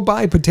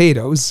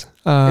potatoes.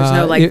 There's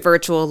no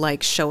virtual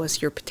show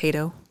us your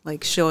potato,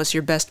 show us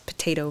your best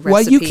potato recipe.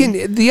 Well, you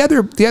can.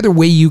 The other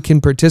way you can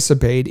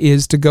participate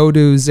is to go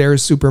to Zehrs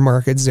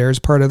Supermarket.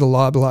 Zehrs part of the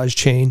Loblaws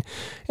chain,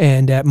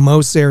 and at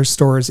most Zehrs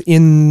stores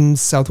in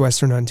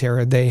southwestern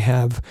Ontario, they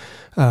have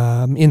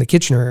in the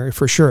Kitchener area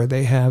for sure.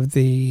 They have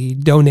the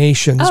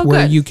donations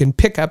where you can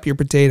pick up your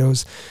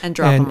potatoes and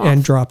drop them off.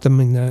 And drop them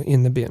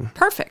in the bin.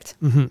 Perfect.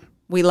 Mm-hmm.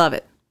 We love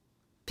it.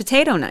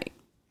 Potato night.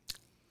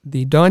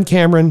 The Don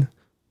Cameron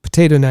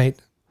Potato Night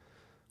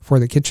for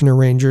the Kitchener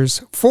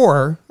Rangers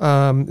for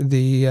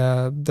the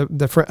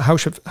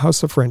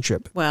House of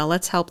Friendship. Well,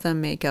 let's help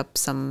them make up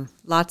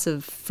lots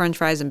of French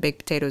fries and baked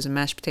potatoes and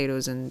mashed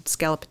potatoes and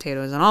scallop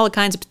potatoes and all the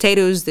kinds of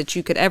potatoes that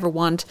you could ever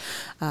want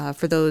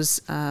for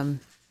those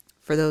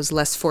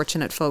less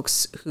fortunate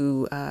folks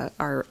who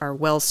are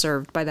well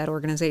served by that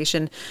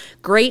organization.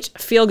 Great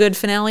feel-good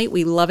finale.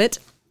 We love it.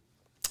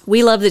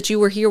 We love that you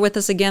were here with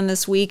us again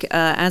this week.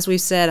 As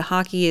we've said,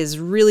 hockey is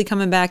really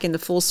coming back into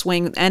full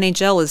swing.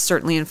 NHL is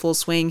certainly in full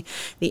swing.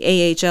 The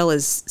AHL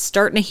is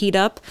starting to heat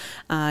up.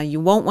 You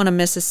won't want to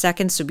miss a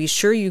second, so be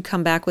sure you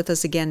come back with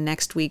us again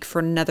next week for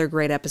another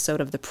great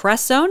episode of The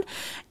Press Zone.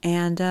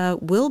 And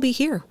we'll be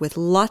here with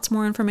lots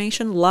more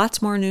information,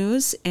 lots more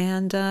news,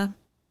 and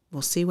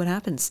we'll see what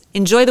happens.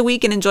 Enjoy the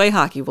week and enjoy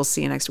hockey. We'll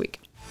see you next week.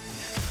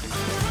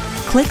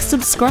 Click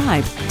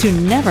subscribe to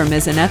never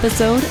miss an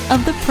episode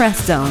of The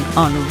Press Zone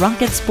on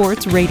Rocket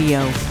Sports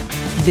Radio.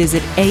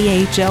 Visit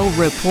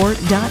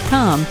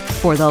ahlreport.com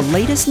for the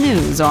latest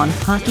news on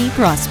hockey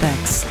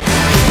prospects.